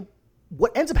 and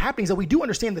what ends up happening is that we do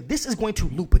understand that this is going to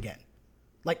loop again.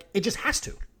 It just has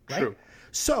to, right? True.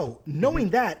 So,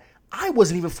 knowing that, I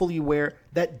wasn't even fully aware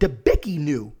that Debicki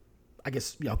knew, I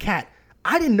guess, Kat.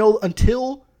 I didn't know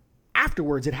until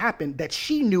afterwards it happened that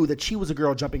she knew that she was a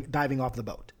girl diving off the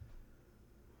boat.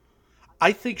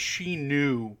 I think she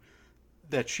knew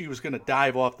that she was going to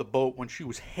dive off the boat when she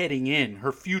was heading in,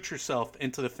 her future self,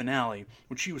 into the finale.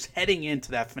 When she was heading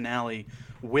into that finale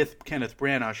with Kenneth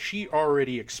Branagh, she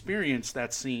already experienced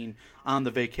that scene on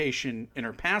the vacation in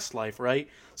her past life, right?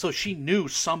 So she knew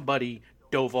somebody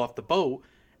dove off the boat,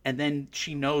 and then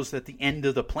she knows that the end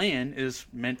of the plan is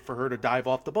meant for her to dive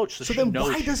off the boat. So she then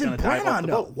knows why doesn't Branagh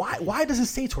know? Why doesn't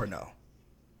Sator know?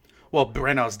 Well,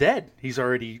 Branagh's dead. He's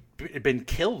already been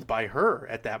killed by her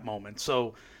at that moment.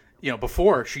 So...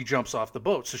 before she jumps off the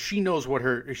boat. So she knows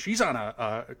she's on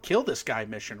a kill this guy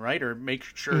mission, right? Or make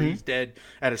sure he's dead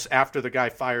after the guy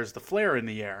fires the flare in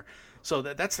the air. So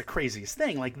that's the craziest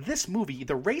thing. This movie,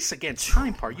 the race against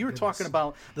time part, you were talking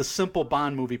about the simple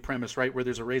Bond movie premise, right? Where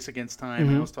there's a race against time.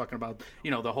 And I was talking about,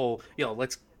 the whole,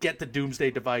 let's get the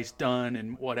doomsday device done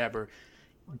and whatever.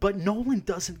 But Nolan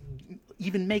doesn't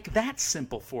even make that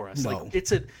simple for us. No.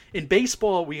 In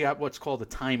baseball, we have what's called a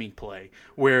timing play,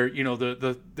 where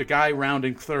the guy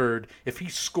rounding third, if he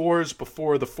scores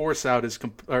before the force out is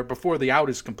before the out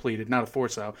is completed, not a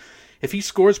force out. If he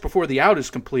scores before the out is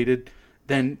completed,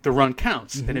 then the run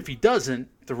counts, and if he doesn't,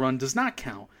 the run does not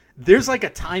count. There's a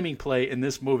timing play in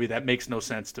this movie that makes no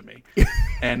sense to me,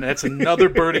 and that's another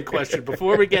burning question.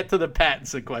 Before we get to the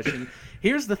Pattinson question,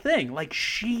 here's the thing: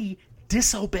 she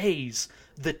disobeys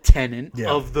the tenant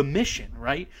of the mission,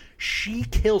 right? She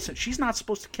kills him. She's not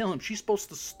supposed to kill him. She's supposed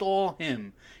to stall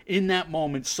him in that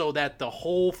moment so that the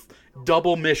whole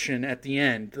double mission at the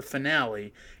end, the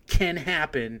finale, can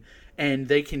happen, and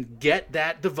they can get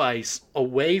that device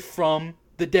away from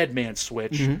the dead man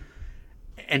switch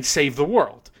and save the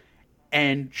world.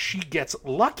 And she gets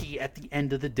lucky at the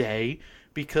end of the day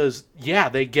because,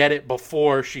 they get it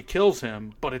before she kills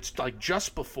him, but it's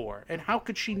just before. And how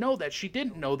could she know that? She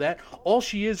didn't know that. All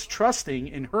she is trusting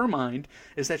in her mind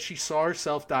is that she saw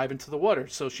herself dive into the water.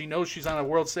 So she knows she's on a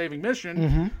world-saving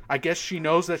mission. I guess she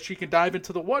knows that she can dive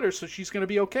into the water, so she's going to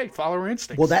be okay. Follow her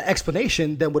instincts. Well, that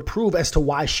explanation then would prove as to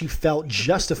why she felt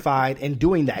justified in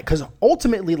doing that. Because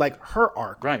ultimately, her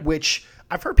arc, right, which...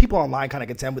 I've heard people online kind of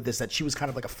contend with this, that she was kind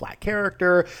of a flat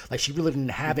character, she really didn't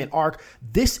have an arc.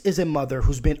 This is a mother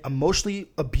who's been emotionally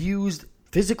abused,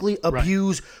 physically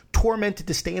abused, tormented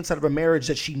to stay inside of a marriage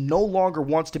that she no longer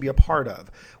wants to be a part of,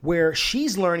 where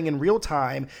she's learning in real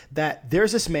time that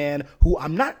there's this man who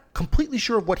I'm not completely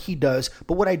sure of what he does,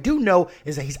 but what I do know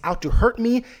is that he's out to hurt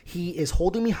me. He is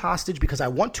holding me hostage because I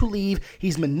want to leave.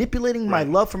 He's manipulating my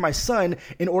love for my son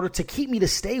in order to keep me to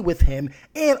stay with him.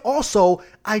 And also,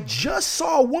 I just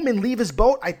saw a woman leave his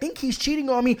boat. I think he's cheating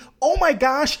on me. Oh my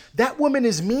gosh, that woman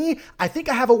is me. I think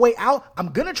I have a way out.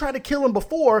 I'm going to try to kill him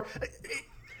before...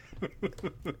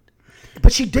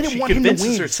 But she didn't want him to win. She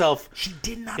convinces herself. She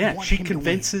did not want him to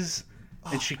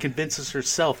win. She convinces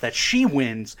herself that she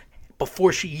wins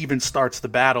before she even starts the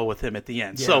battle with him at the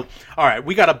end. Yeah. So, all right,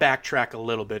 we got to backtrack a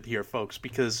little bit here, folks,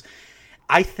 because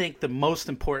I think the most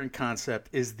important concept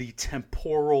is the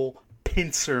temporal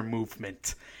pincer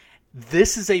movement.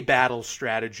 This is a battle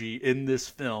strategy in this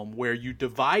film where you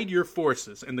divide your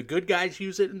forces, and the good guys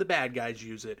use it and the bad guys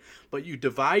use it, but you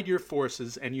divide your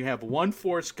forces and you have one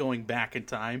force going back in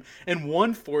time and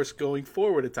one force going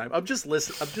forward in time. I'm just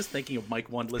thinking of Mike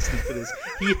One listening to this.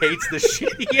 He hates this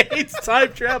shit. He hates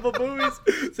time travel movies.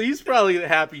 So he's probably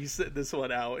happy he's sitting this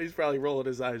one out. He's probably rolling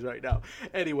his eyes right now.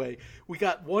 Anyway, we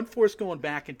got one force going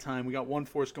back in time. We got one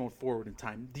force going forward in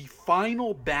time. The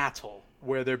final battle,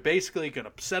 where they're basically going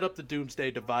to set up the Doomsday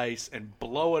device and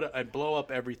blow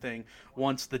up everything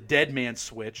once the Dead Man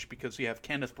switch, because you have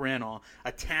Kenneth Branagh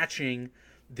attaching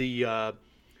the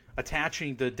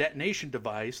detonation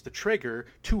device, the trigger,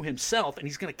 to himself, and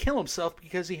he's going to kill himself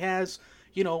because he has,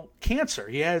 cancer.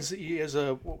 He has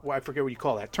I forget what you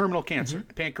call that, terminal cancer,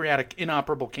 pancreatic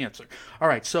inoperable cancer. All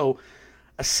right, so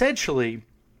essentially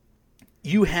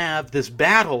you have this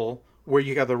battle where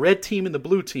you got the red team and the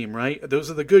blue team, right?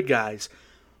 Those are the good guys.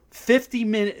 50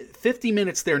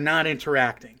 minutes they're not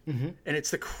interacting. And it's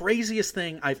the craziest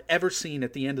thing I've ever seen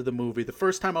at the end of the movie. The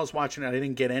first time I was watching it, I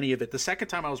didn't get any of it. The second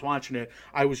time I was watching it,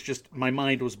 my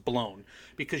mind was blown.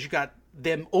 Because you got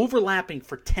them overlapping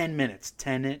for 10 minutes.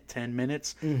 10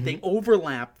 minutes. They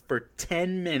overlap for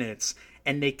 10 minutes.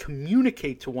 And they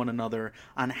communicate to one another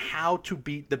on how to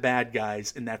beat the bad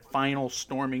guys in that final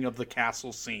storming of the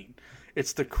castle scene.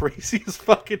 It's the craziest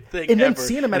fucking thing ever. And then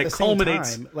seeing them at the same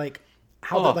culminates... time, like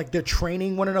how they're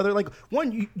training one another. Like,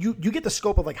 one, you get the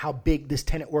scope of like how big this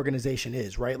Tenet organization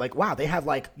is, right? Like, wow, they have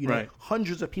like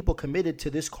hundreds of people committed to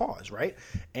this cause, right?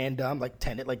 And like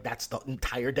Tenet, like that's the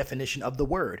entire definition of the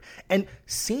word. And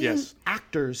seeing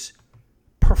actors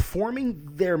performing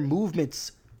their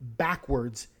movements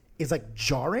backwards is like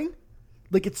jarring.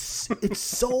 Like it's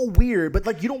so weird, but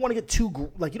like you don't want to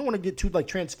get too like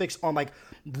transfixed on like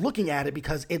looking at it,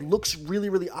 because it looks really,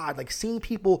 really odd. Like seeing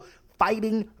people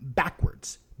fighting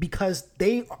backwards because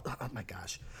oh my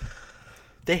gosh,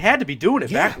 they had to be doing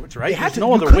it backwards, right? There's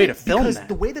no other way to film that.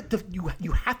 The way that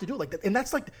you have to do it like that, and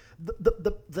that's like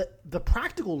the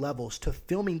practical levels to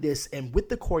filming this and with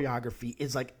the choreography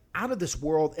is like out of this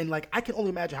world, and like I can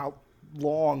only imagine how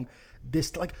long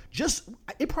this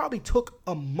it probably took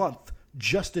a month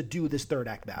just to do this third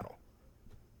act battle.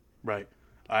 Right.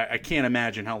 I can't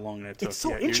imagine how long that took. It's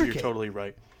so intricate. You're totally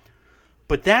right.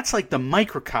 But that's like the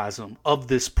microcosm of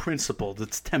this principle,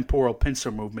 this temporal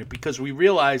pincer movement, because we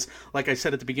realize, like I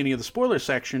said at the beginning of the spoiler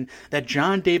section, that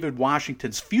John David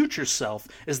Washington's future self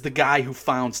is the guy who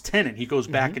founds Tenet. He goes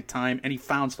back in time and he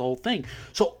founds the whole thing.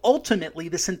 So ultimately,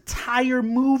 this entire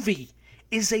movie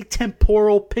is a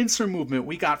temporal pincer movement.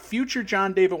 We got future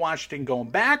John David Washington going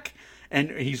back, and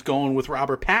he's going with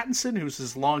Robert Pattinson, who's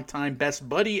his longtime best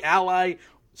buddy, ally,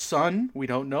 son. We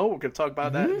don't know. We're going to talk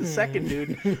about that in a second,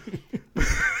 dude.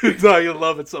 No, you'll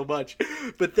love it so much.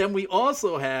 But then we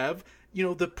also have,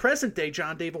 the present day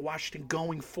John David Washington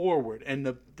going forward, and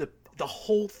the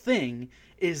whole thing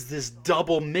is this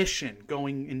double mission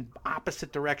going in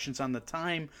opposite directions on the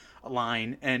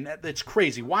timeline, and it's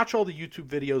crazy. Watch all the YouTube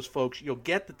videos, folks. You'll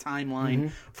get the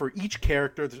timeline for each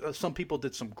character. Some people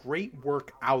did some great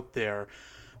work out there.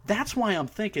 That's why I'm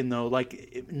thinking, though,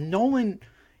 like Nolan,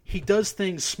 he does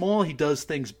things small, he does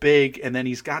things big, and then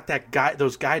he's got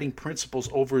those guiding principles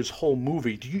over his whole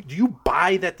movie. Do you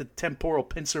buy that the temporal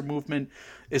pincer movement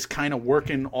is kind of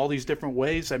working all these different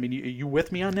ways? I mean, you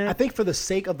with me on that? I think for the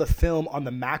sake of the film, on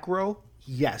the macro,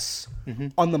 yes.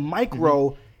 On the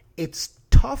micro, it's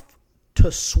tough to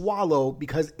swallow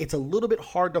because it's a little bit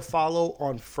hard to follow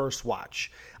on first watch.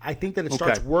 I think that it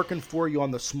starts working for you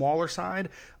on the smaller side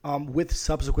with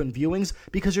subsequent viewings,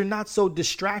 because you're not so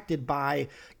distracted by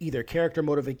either character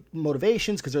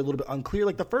motivations, because they're a little bit unclear.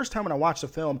 Like the first time when I watched the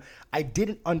film, I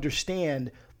didn't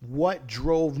understand what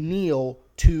drove Neil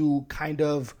to kind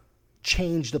of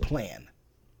change the plan.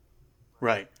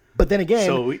 Right. But then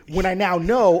again, when I now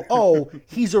know,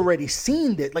 he's already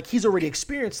seen it, like he's already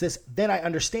experienced this, then I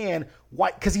understand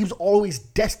why, because he was always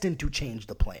destined to change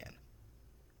the plan.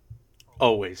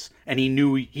 Always. And he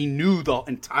knew the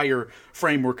entire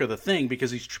framework of the thing, because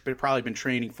he's probably been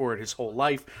training for it his whole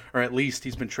life, or at least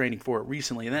he's been training for it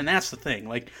recently. And then that's the thing.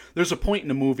 Like, there's a point in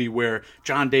the movie where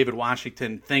John David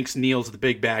Washington thinks Neil's the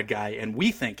big bad guy, and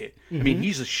we think it. I mean,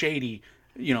 he's a shady,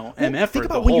 MF for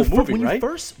the whole movie, right? When you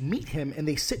first meet him and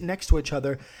they sit next to each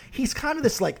other, he's kind of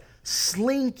this, like,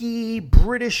 slinky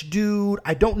British dude.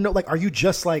 I don't know, like, are you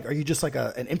just like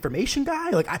an information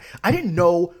guy? Like, I didn't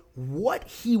know what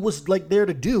he was like there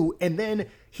to do, and then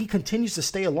he continues to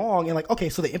stay along, and like, okay,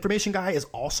 so the information guy is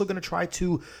also going to try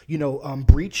to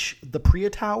breach the Priya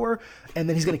Tower, and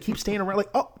then he's going to keep staying around. Like,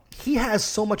 oh, he has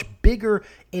so much bigger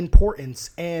importance,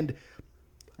 and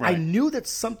I knew that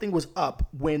something was up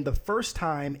when the first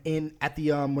time at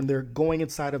the when they're going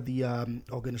inside of the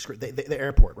the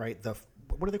airport, right?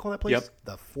 What do they call that place? Yep.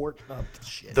 The fort. Oh,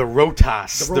 shit. The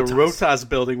Rotas. The Rotas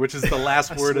building, which is the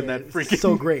last word in that freaking.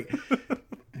 So great.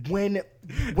 When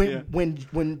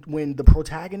the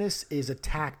protagonist is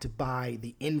attacked by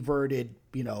the inverted,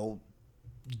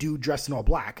 dude dressed in all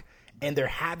black, and they're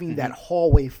having that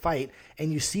hallway fight,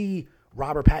 and you see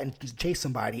Robert Pattinson chase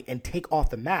somebody and take off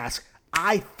the mask,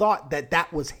 I thought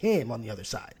that was him on the other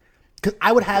side. Because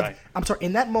I would have, I'm sorry,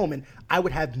 in that moment, I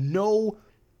would have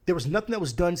there was nothing that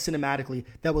was done cinematically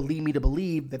that would lead me to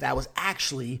believe that was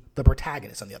actually the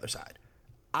protagonist on the other side.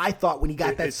 I thought when he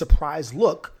got that surprise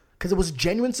look, because it was a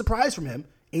genuine surprise from him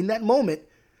in that moment,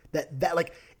 that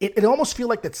like, it almost feel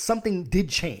like that something did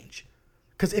change.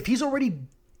 Because if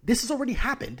this has already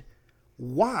happened,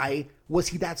 why was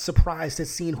he that surprised at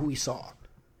seeing who he saw?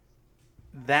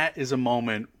 That is a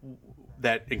moment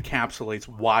that encapsulates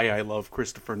why I love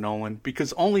Christopher Nolan,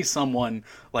 because only someone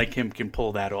like him can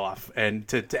pull that off, and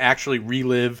to actually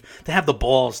relive, to have the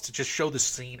balls to just show the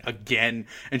scene again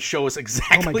and show us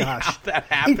exactly how that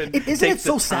happened. Isn't it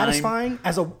so satisfying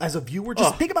as a viewer?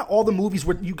 Just think about all the movies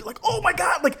where you like, oh my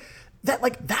God,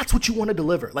 that's what you want to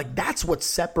deliver. Like, that's what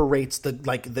separates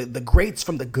the greats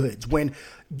from the goods.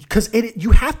 Because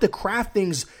you have to craft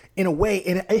things in a way,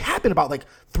 and it happened about like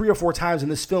 3 or 4 times in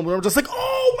this film where I'm just like,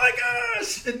 oh my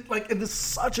gosh, and it's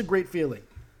such a great feeling.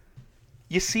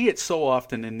 You see it so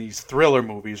often in these thriller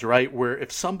movies, right? Where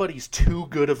if somebody's too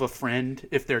good of a friend,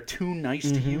 if they're too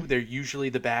nice to you, they're usually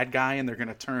the bad guy and they're going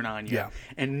to turn on you. Yeah.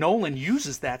 And Nolan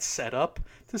uses that setup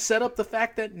to set up the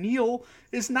fact that Neil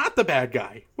is not the bad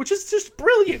guy, which is just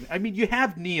brilliant. I mean, you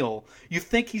have Neil. You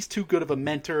think he's too good of a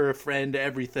mentor, a friend,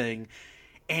 everything.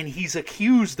 And he's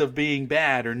accused of being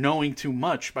bad or knowing too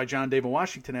much by John David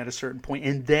Washington at a certain point.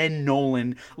 And then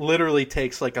Nolan literally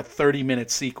takes like a 30-minute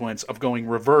sequence of going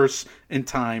reverse in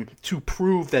time to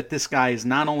prove that this guy is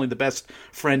not only the best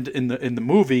friend in the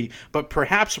movie, but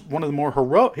perhaps one of the more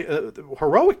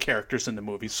heroic characters in the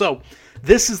movie. So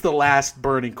this is the last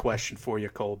burning question for you,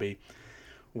 Colby.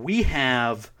 We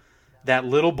have that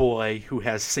little boy who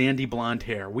has sandy blonde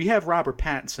hair. We have Robert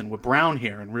Pattinson with brown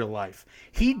hair in real life.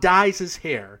 He dyes his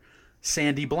hair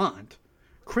sandy blonde.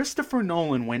 Christopher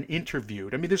Nolan, when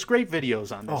interviewed, I mean, there's great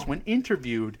videos on this. When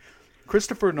interviewed,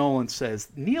 Christopher Nolan says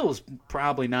Neil's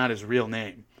probably not his real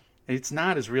name. It's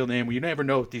not his real name. You never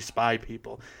know with these spy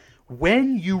people.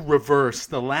 When you reverse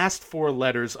the last 4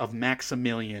 letters of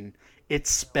Maximilian, it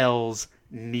spells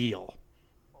Neil.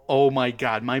 Oh my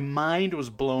God, my mind was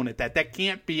blown at that. That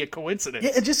can't be a coincidence.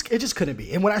 Yeah, it just couldn't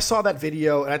be. And when I saw that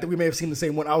video, and I think we may have seen the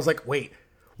same one, I was like, wait,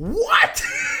 what?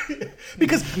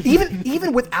 Because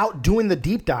even without doing the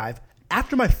deep dive,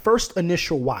 after my first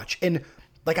initial watch, and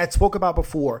like I spoke about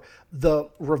before, the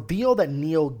reveal that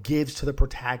Neil gives to the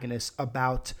protagonist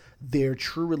about their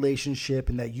true relationship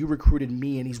and that you recruited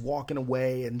me and he's walking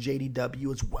away and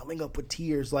JDW is welling up with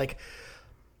tears, like,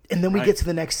 and then we get to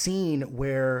the next scene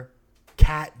where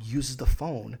Kat uses the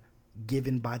phone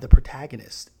given by the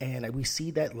protagonist, and we see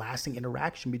that lasting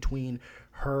interaction between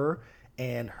her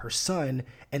and her son,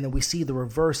 and then we see the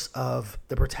reverse of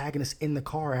the protagonist in the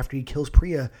car after he kills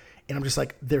Priya, and I'm just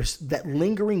like, there's that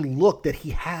lingering look that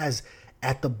he has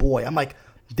at the boy. I'm like,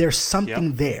 there's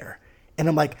something there, and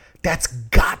I'm like, that's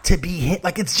got to be him.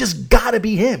 Like, it's just got to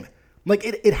be him. Like,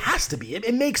 it has to be.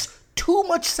 It makes too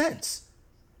much sense.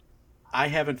 I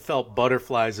haven't felt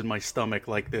butterflies in my stomach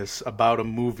like this about a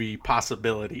movie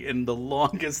possibility in the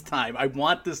longest time. I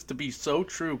want this to be so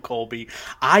true, Colby.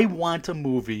 I want a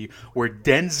movie where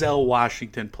Denzel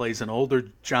Washington plays an older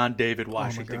John David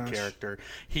Washington character.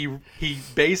 He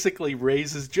basically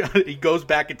raises John, he goes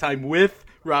back in time with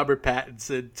Robert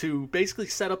Pattinson to basically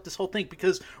set up this whole thing,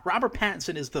 because Robert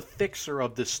Pattinson is the fixer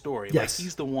of this story. Yes. Like,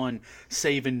 he's the one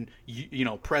saving,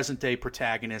 present day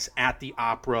protagonists at the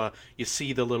opera. You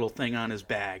see the little thing on his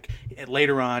bag. And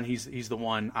later on, he's the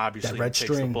one obviously that red that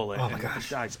takes string. the bullet. Oh my and gosh.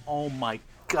 he dies. Oh my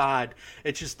God.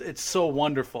 It's so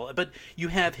wonderful. But you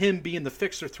have him being the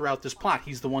fixer throughout this plot.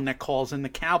 He's the one that calls in the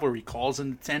cavalry, calls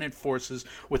in the tenant forces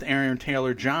with Aaron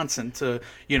Taylor Johnson to,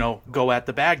 go at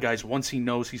the bad guys once he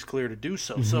knows he's clear to do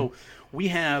so. Mm-hmm. So we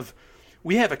have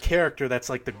a character that's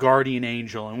like the guardian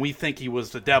angel, and we think he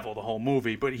was the devil the whole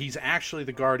movie, but he's actually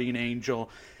the guardian angel.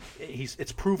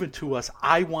 It's proven to us.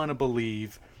 I want to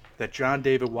believe that John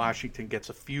David Washington gets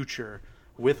a future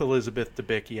with Elizabeth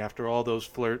Debicki after all those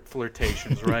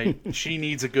flirtations, right? She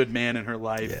needs a good man in her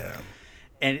life. Yeah.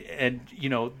 And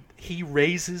he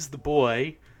raises the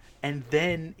boy, and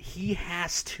then he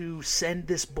has to send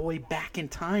this boy back in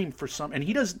time for some, and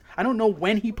he doesn't. I don't know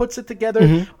when he puts it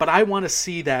together, but I want to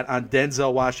see that on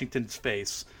Denzel Washington's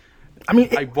face. I mean,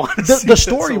 I want to the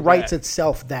story writes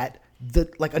itself that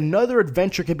another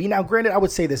adventure can be. Now, granted, I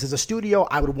would say this as a studio,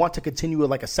 I would want to continue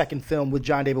like a second film with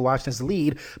John David Washington as the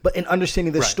lead. But in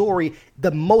understanding the story,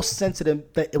 the most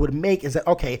sensitive that it would make is that,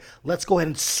 okay, let's go ahead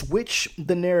and switch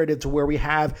the narrative to where we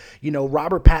have,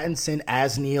 Robert Pattinson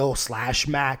as Neo /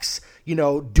 Max,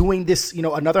 doing this,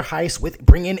 another heist with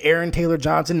bring in Aaron Taylor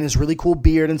Johnson and his really cool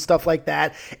beard and stuff like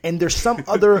that. And there's some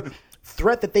other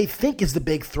threat that they think is the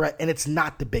big threat, and it's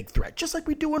not the big threat. Just like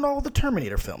we do in all the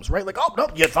Terminator films, right? Like, oh, no,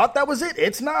 you thought that was it.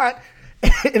 It's not.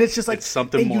 And it's just like, it's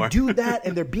something more. You do that,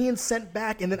 and they're being sent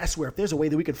back. And then I swear, if there's a way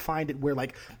that we could find it where,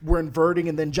 like, we're inverting,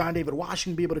 and then John David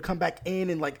Washington be able to come back in,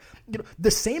 and like,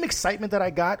 the same excitement that I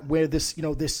got where this,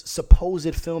 this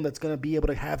supposed film that's going to be able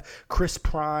to have Chris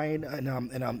Pine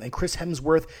and Chris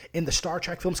Hemsworth in the Star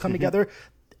Trek films come together,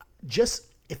 just.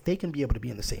 If they can be able to be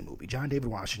in the same movie, John David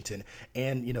Washington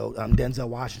and, Denzel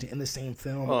Washington in the same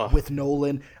film with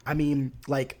Nolan, I mean,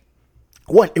 like,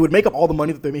 one, it would make up all the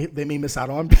money that they may miss out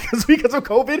on because of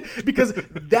COVID, because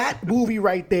that movie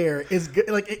right there is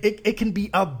like, it can be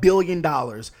 $1 billion.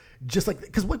 Just like,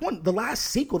 because the last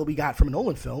sequel that we got from a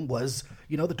Nolan film was,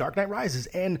 The Dark Knight Rises.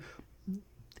 And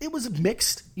it was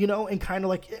mixed, and kind of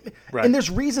like, and there's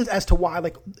reasons as to why,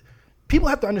 like, people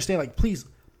have to understand, like, please,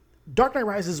 Dark Knight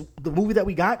Rises, the movie that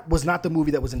we got, was not the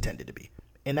movie that was intended to be,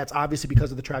 and that's obviously because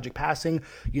of the tragic passing,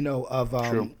 of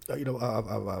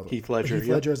Heath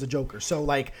Ledger, as a Joker. So,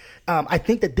 like, I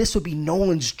think that this would be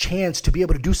Nolan's chance to be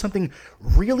able to do something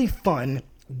really fun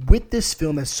with this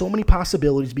film. Has so many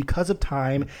possibilities because of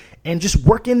time, and just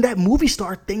work in that movie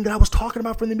star thing that I was talking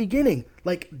about from the beginning.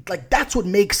 Like that's what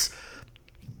makes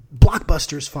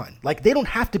blockbusters fun. Like, they don't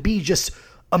have to be just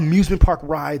amusement park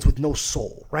rides with no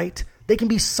soul, right? They can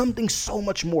be something so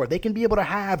much more. They can be able to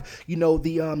have,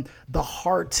 the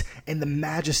heart and the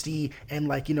majesty and,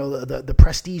 like, the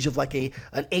prestige of like an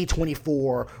A24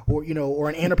 or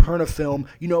an Annapurna film,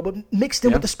 but mixed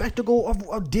in with the spectacle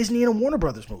of Disney and a Warner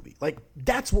Brothers movie. Like,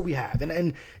 that's what we have.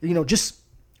 And just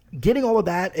getting all of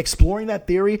that, exploring that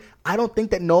theory, I don't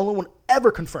think that Nolan will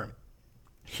ever confirm it.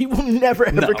 He will never,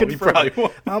 ever confirm it.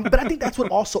 But I think that's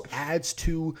what also adds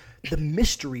to the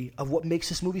mystery of what makes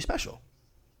this movie special.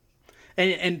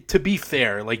 And to be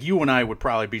fair, like, you and I would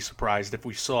probably be surprised if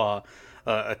we saw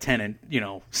a Tenet,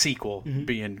 sequel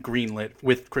being greenlit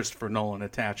with Christopher Nolan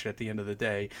attached at the end of the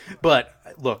day. But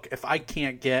look, if I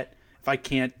can't get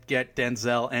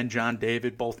Denzel and John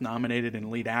David both nominated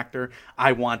in lead actor,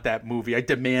 I want that movie. I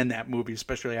demand that movie,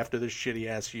 especially after this shitty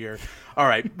ass year. All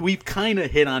right, we've kind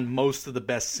of hit on most of the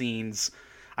best scenes.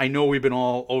 I know we've been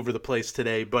all over the place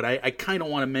today, but I kind of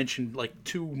want to mention like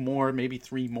 2 more, maybe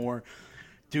 3 more.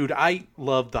 Dude, I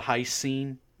love the heist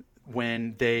scene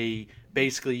when they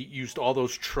basically used all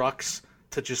those trucks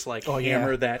to just like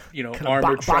hammer that,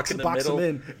 armored truck in the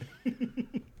middle.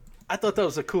 I thought that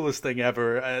was the coolest thing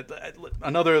ever.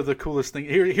 Another of the coolest thing.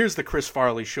 Here's the Chris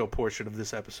Farley show portion of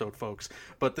this episode, folks.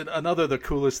 But the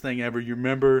coolest thing ever. You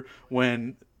remember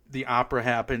when the opera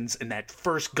happens and that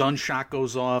first gunshot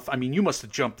goes off? I mean, you must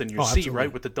have jumped in your seat, absolutely.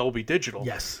 right, with the Dolby Digital.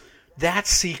 Yes. That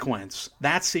sequence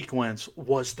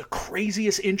was the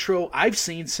craziest intro I've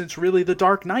seen since really The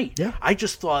Dark Knight. Yeah. I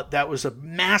just thought that was a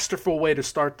masterful way to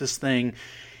start this thing.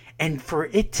 And for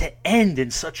it to end in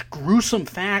such gruesome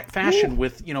fashion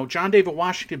with, John David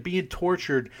Washington being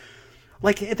tortured,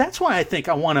 like, that's why I think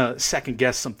I want to second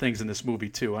guess some things in this movie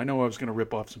too. I know I was going to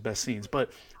rip off some best scenes,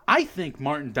 but I think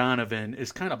Martin Donovan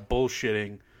is kind of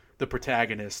bullshitting the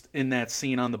protagonist in that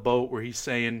scene on the boat where he's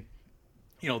saying,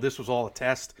 this was all a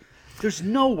test. There's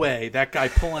no way that guy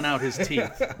pulling out his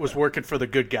teeth was working for the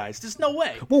good guys. There's no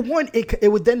way. Well, one,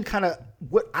 it would then kind of,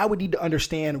 what I would need to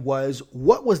understand was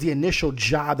what was the initial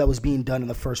job that was being done in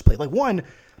the first place. Like, one,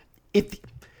 if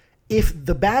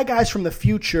the bad guys from the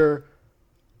future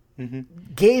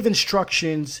gave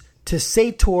instructions to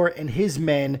Sator and his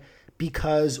men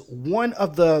because one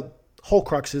of the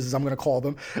Horcruxes, as I'm going to call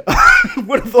them,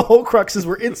 one of the Horcruxes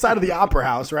were inside of the opera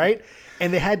house, right?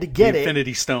 And they had to get the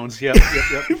Infinity Stones, yep.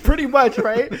 Pretty much,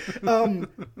 right?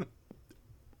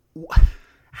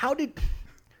 How did...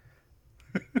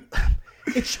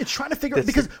 It's trying to figure out,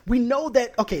 because we know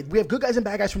that, okay, we have good guys and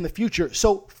bad guys from the future,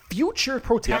 so future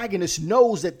protagonist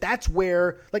knows that that's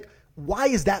where, like, why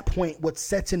is that point what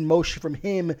sets in motion from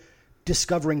him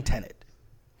discovering Tenet?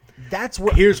 That's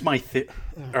what... Here's my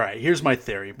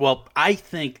theory. Well, I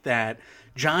think that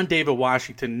John David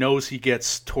Washington knows he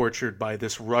gets tortured by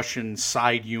this Russian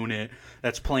side unit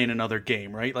that's playing another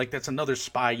game, right? Like, that's another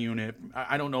spy unit.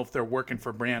 I don't know if they're working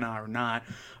for Branagh or not,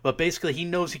 but basically he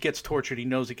knows he gets tortured. He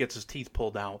knows he gets his teeth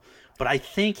pulled out. But I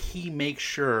think he makes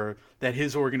sure that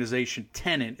his organization,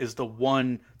 Tenet, is the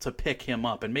one to pick him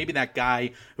up. And maybe that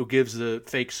guy who gives the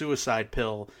fake suicide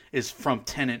pill is from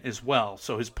Tenet as well.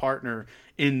 So his partner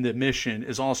in the mission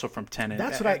is also from Tenet.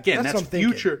 That's what I'm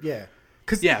future. Thinking. Yeah.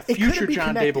 Future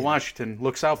John David Washington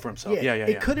looks out for himself. Yeah.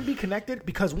 It couldn't be connected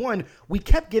because, one, we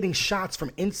kept getting shots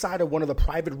from inside of one of the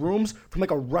private rooms from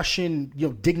like a Russian,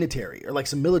 dignitary or like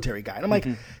some military guy. And I'm like,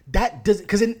 that does,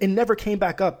 because it never came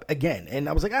back up again. And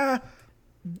I was like, I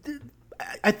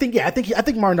think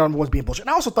Martin Don was being bullshit. And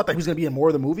I also thought that he was going to be in more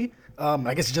of the movie.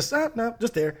 I guess he just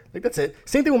just there. Like, that's it.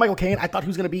 Same thing with Michael Caine. I thought he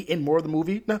was going to be in more of the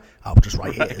movie. No, I'll just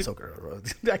right here. It's okay.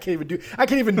 I can't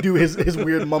even do his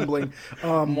weird mumbling.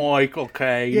 Michael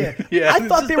Caine. Yeah. I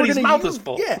thought they were going to mouth is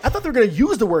full. Yeah, I thought they were going to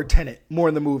use the word Tenet more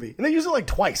in the movie, and they used it like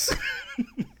twice.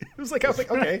 I was like,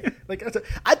 okay. Like,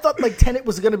 I thought like Tenet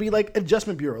was going to be like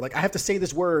Adjustment Bureau. Like, I have to say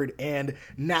this word, and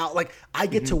now like I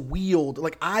get to wield.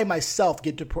 Like, I myself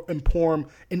get to inform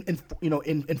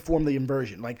the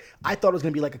inversion. Like, I thought it was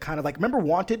going to be like a kind of like, remember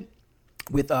Wanted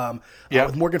with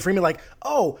Morgan Freeman? Like,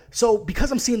 so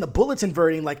because I'm seeing the bullets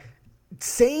inverting, like,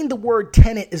 saying the word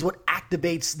Tenet is what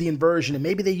activates the inversion, and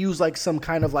maybe they use like some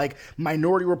kind of like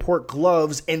Minority Report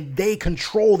gloves, and they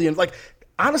control the like.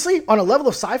 Honestly, on a level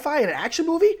of sci-fi and an action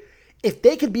movie, if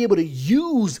they could be able to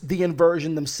use the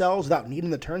inversion themselves without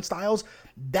needing the turnstiles,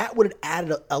 that would have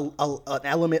added an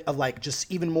element of like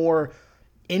just even more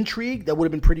intrigue that would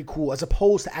have been pretty cool, as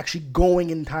opposed to actually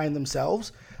going in time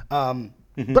themselves. But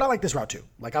I like this route too.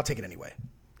 Like, I'll take it anyway,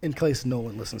 in case no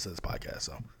one listens to this podcast.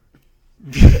 So.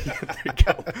 There you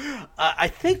go. I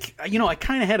think, I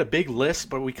kind of had a big list,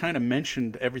 but we kind of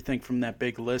mentioned everything from that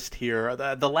big list here.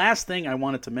 The last thing I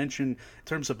wanted to mention in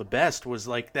terms of the best was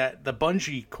like the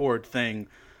bungee cord thing.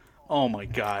 Oh my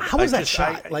God. How was that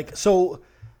shot?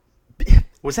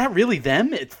 Was that really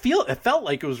them? It felt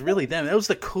like it was really them. That was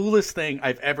the coolest thing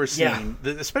I've ever seen.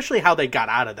 Yeah. Especially how they got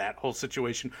out of that whole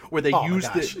situation where they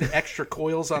used the extra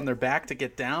coils on their back to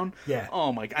get down. Yeah.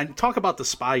 Oh my God. And talk about the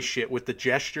spy shit with the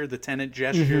gesture, the Tenet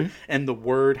gesture, and the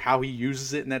word, how he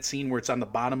uses it in that scene where it's on the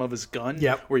bottom of his gun,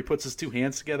 where he puts his two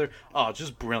hands together. Oh,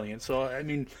 just brilliant. So, I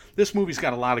mean, this movie's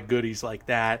got a lot of goodies like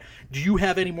that. Do you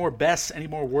have any more bests, any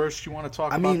more worsts you want to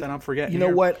talk about that I'm forgetting? You know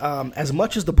what? As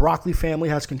much as the Broccoli family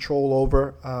has control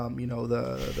over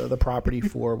the property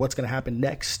for what's going to happen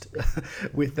next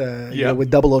with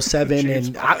 007,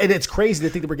 and it's crazy to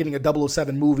think that we're getting a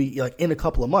 007 movie like in a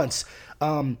couple of months.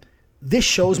 This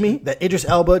shows me that Idris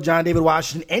Elba, John David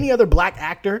Washington, any other black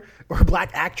actor or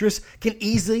black actress can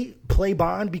easily play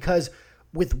Bond, because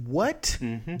with what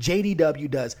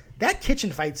JDW does, that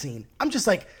kitchen fight scene, I'm just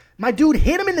like, my dude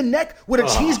hit him in the neck with a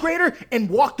cheese grater and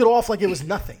walked it off like it was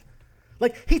nothing.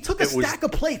 Like, he took a stack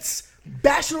of plates,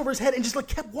 bashed it over his head, and just like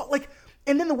kept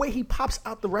and then the way he pops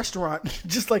out the restaurant,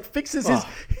 just like fixes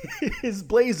his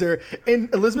blazer,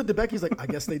 and Elizabeth Debicki's like, I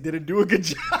guess they didn't do a good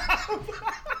job.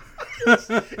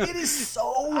 It is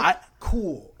so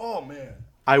cool. Oh man,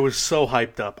 I was so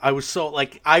hyped up. I was so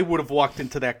I would have walked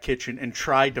into that kitchen and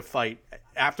tried to fight.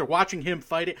 After watching him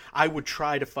fight it, I would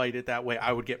try to fight it that way.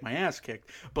 I would get my ass kicked,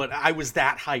 but I was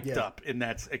that hyped up, and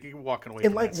that's walking away.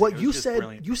 And like what you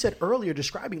said earlier,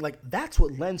 describing like that's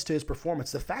what lends to his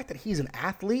performance. The fact that he's an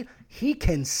athlete, he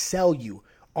can sell you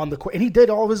on the court, and he did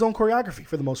all of his own choreography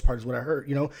for the most part, is what I heard.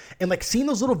 And like seeing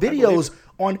those little videos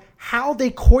on how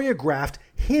they choreographed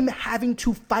him having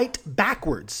to fight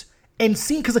backwards. And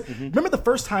seeing, because remember the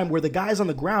first time where the guy's on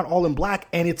the ground all in black,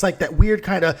 and it's like that weird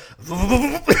kind of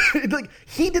like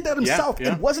he did that himself.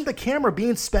 Yeah. It wasn't the camera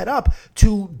being sped up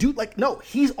to do no,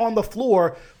 he's on the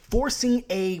floor forcing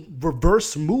a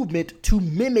reverse movement to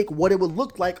mimic what it would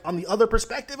look like on the other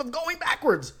perspective of going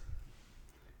backwards.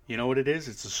 You know what it is?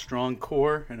 It's a strong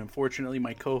core, and unfortunately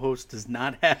my co-host does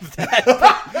not have that.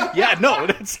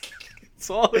 It's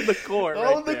all in the core.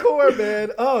 All in the core, man.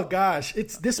 Oh gosh,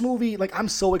 it's this movie. Like, I'm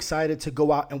so excited to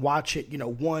go out and watch it.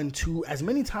 1, 2, as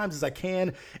many times as I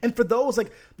can. And for those,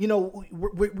 like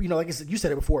like I said, you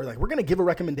said it before. Like, we're gonna give a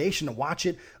recommendation to watch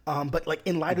it. But like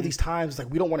in light of these times, like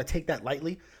we don't want to take that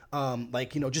lightly.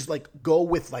 Like, you know, just like go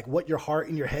with like what your heart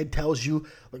and your head tells you.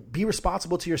 Like, be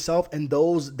responsible to yourself and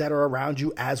those that are around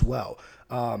you as well.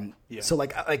 So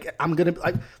like I'm gonna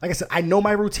like I said, I know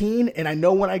my routine and I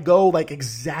know when I go like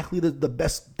exactly the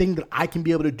best thing that I can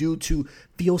be able to do to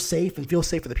feel safe and feel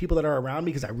safe for the people that are around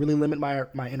me, because I really limit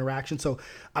my interaction. So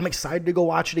I'm excited to go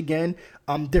watch it again.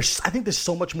 I think there's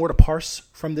so much more to parse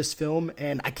from this film,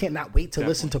 and I can't not wait to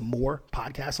listen to more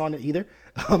podcasts on it either,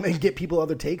 and get people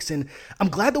other takes. And I'm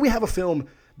glad that we have a film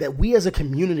that we as a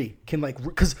community can like,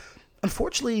 because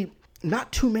unfortunately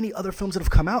not too many other films that have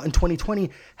come out in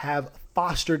 2020 have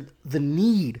fostered the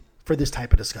need for this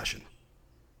type of discussion.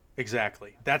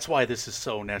 Exactly. That's why this is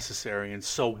so necessary and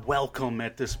so welcome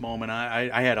at this moment.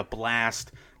 I had a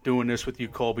blast doing this with you,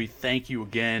 Colby. Thank you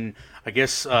again. I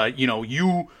guess,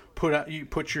 you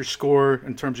put your score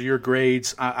in terms of your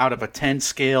grades out of a 10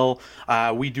 scale.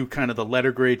 We do kind of the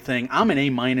letter grade thing. I'm an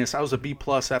A-. I was a B+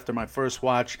 after my first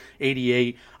watch,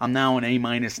 88. I'm now an A-,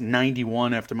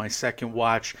 91 after my second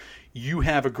watch. You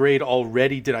have a grade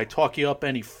already. Did I talk you up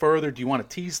any further? Do you want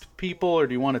to tease people, or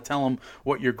do you want to tell them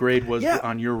what your grade was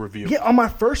on your review? Yeah, on my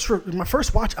first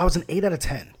watch, I was an 8 out of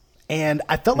 10. And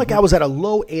I felt like I was at a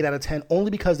low 8 out of 10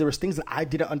 only because there was things that I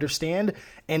didn't understand.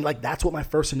 And like, that's what my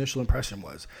first initial impression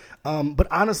was. But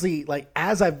honestly, like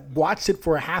as I've watched it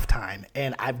for a halftime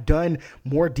and I've done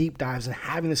more deep dives and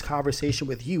having this conversation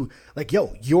with you, like,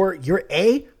 yo, your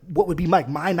A, what would be like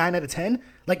my 9 out of 10?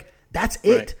 Like, that's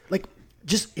it. Right. Like,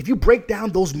 just if you break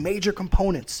down those major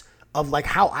components of like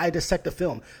how I dissect the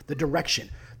film, the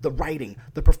direction, the writing,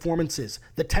 the performances,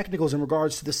 the technicals in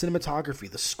regards to the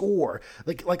cinematography, the score,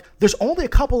 like there's only a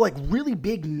couple like really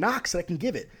big knocks that I can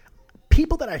give it.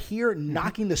 People that I hear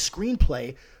knocking the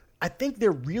screenplay, I think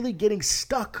they're really getting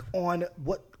stuck on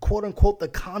what, quote unquote, the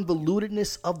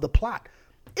convolutedness of the plot.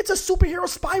 It's a superhero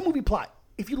spy movie plot.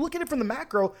 If you look at it from the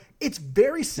macro, it's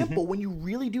very simple when you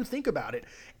really do think about it.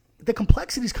 The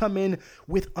complexities come in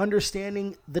with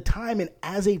understanding the time, and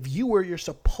as a viewer, you're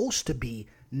supposed to be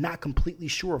not completely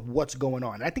sure of what's going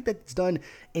on. And I think that's done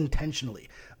intentionally.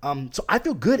 So I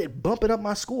feel good at bumping up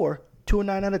my score to a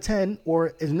 9 out of 10, or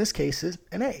in this case,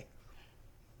 an A.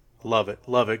 Love it.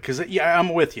 Because, I'm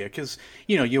with you. Because,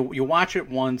 you watch it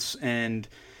once, and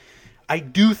I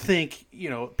do think,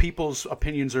 people's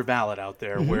opinions are valid out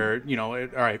there where, all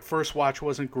right, first watch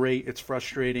wasn't great. It's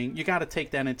frustrating. You got to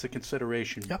take that into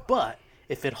consideration. Yep. But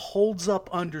if it holds up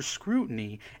under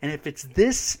scrutiny, and if it's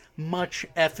this much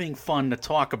effing fun to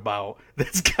talk about,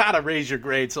 that's got to raise your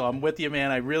grade. So I'm with you, man.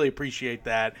 I really appreciate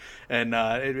that. And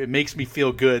it makes me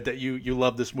feel good that you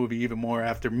love this movie even more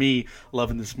after me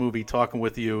loving this movie, talking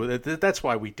with you. That's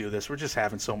why we do this. We're just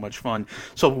having so much fun.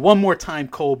 So one more time,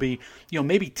 Colby,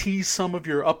 maybe tease some of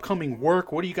your upcoming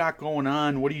work. What do you got going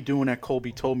on? What are you doing at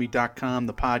ColbyToldMe.com,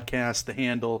 the podcast, the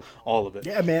handle, all of it?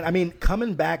 Yeah, man. I mean,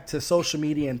 coming back to social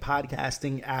media and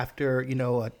podcasting after,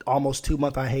 an almost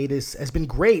 2-month hiatus has been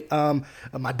great. My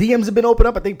DMs have been opened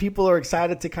up. I think people are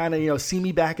excited to kind of, see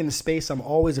me back in the space. I'm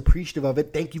always appreciative of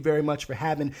it. Thank you very much for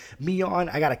having me on.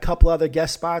 I got a couple other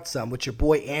guest spots with your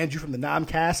boy Andrew from the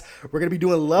Nomcast. We're going to be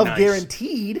doing Love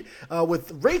Guaranteed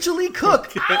with Rachel Lee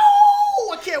Cook. Ow!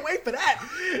 I can't wait for that.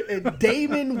 And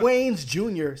Damon Wayans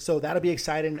Jr. So that'll be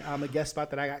exciting. A guest spot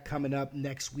that I got coming up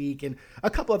next week, and a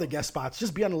couple other guest spots.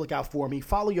 Just be on the lookout for me.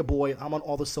 Follow your boy. I'm on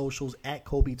all the socials at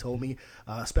Colby Told Me,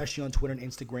 especially on Twitter and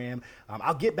Instagram.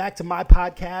 I'll get back to my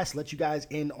podcast, let you guys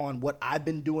in on what I've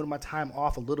been doing in my time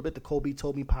off a little bit. The Colby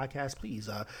Told Me podcast. Please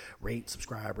rate,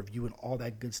 subscribe, review, and all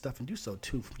that good stuff. And do so,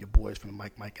 too, from your boys from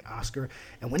Mike, and Oscar.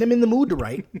 And when I'm in the mood to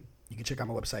write, you can check out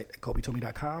my website at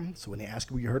ColbyToldMe.com. So when they ask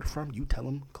you where you heard it from, you tell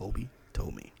them Colby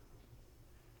told me.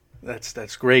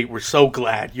 That's great. We're so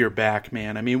glad you're back,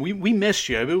 man. I mean, we missed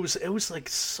you. It was like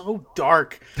so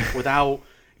dark without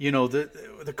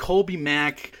the Colby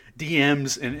Mac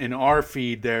DMs in our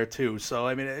feed there too. So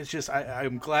I mean, it's just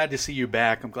I'm glad to see you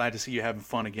back. I'm glad to see you having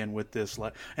fun again with this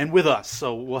and with us.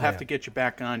 So we'll have to get you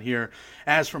back on here.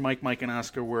 As for Mike, and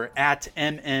Oscar, we're at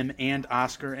MM and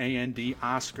Oscar AND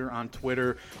Oscar on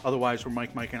Twitter. Otherwise, we're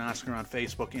Mike, and Oscar on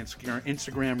Facebook,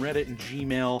 Instagram, Reddit, and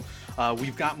Gmail.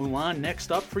 We've got Mulan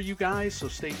next up for you guys, so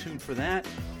stay tuned for that.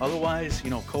 Otherwise,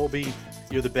 Colby,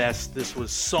 you're the best. This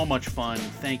was so much fun.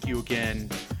 Thank you again.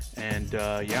 And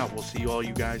we'll see all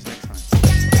you guys next time.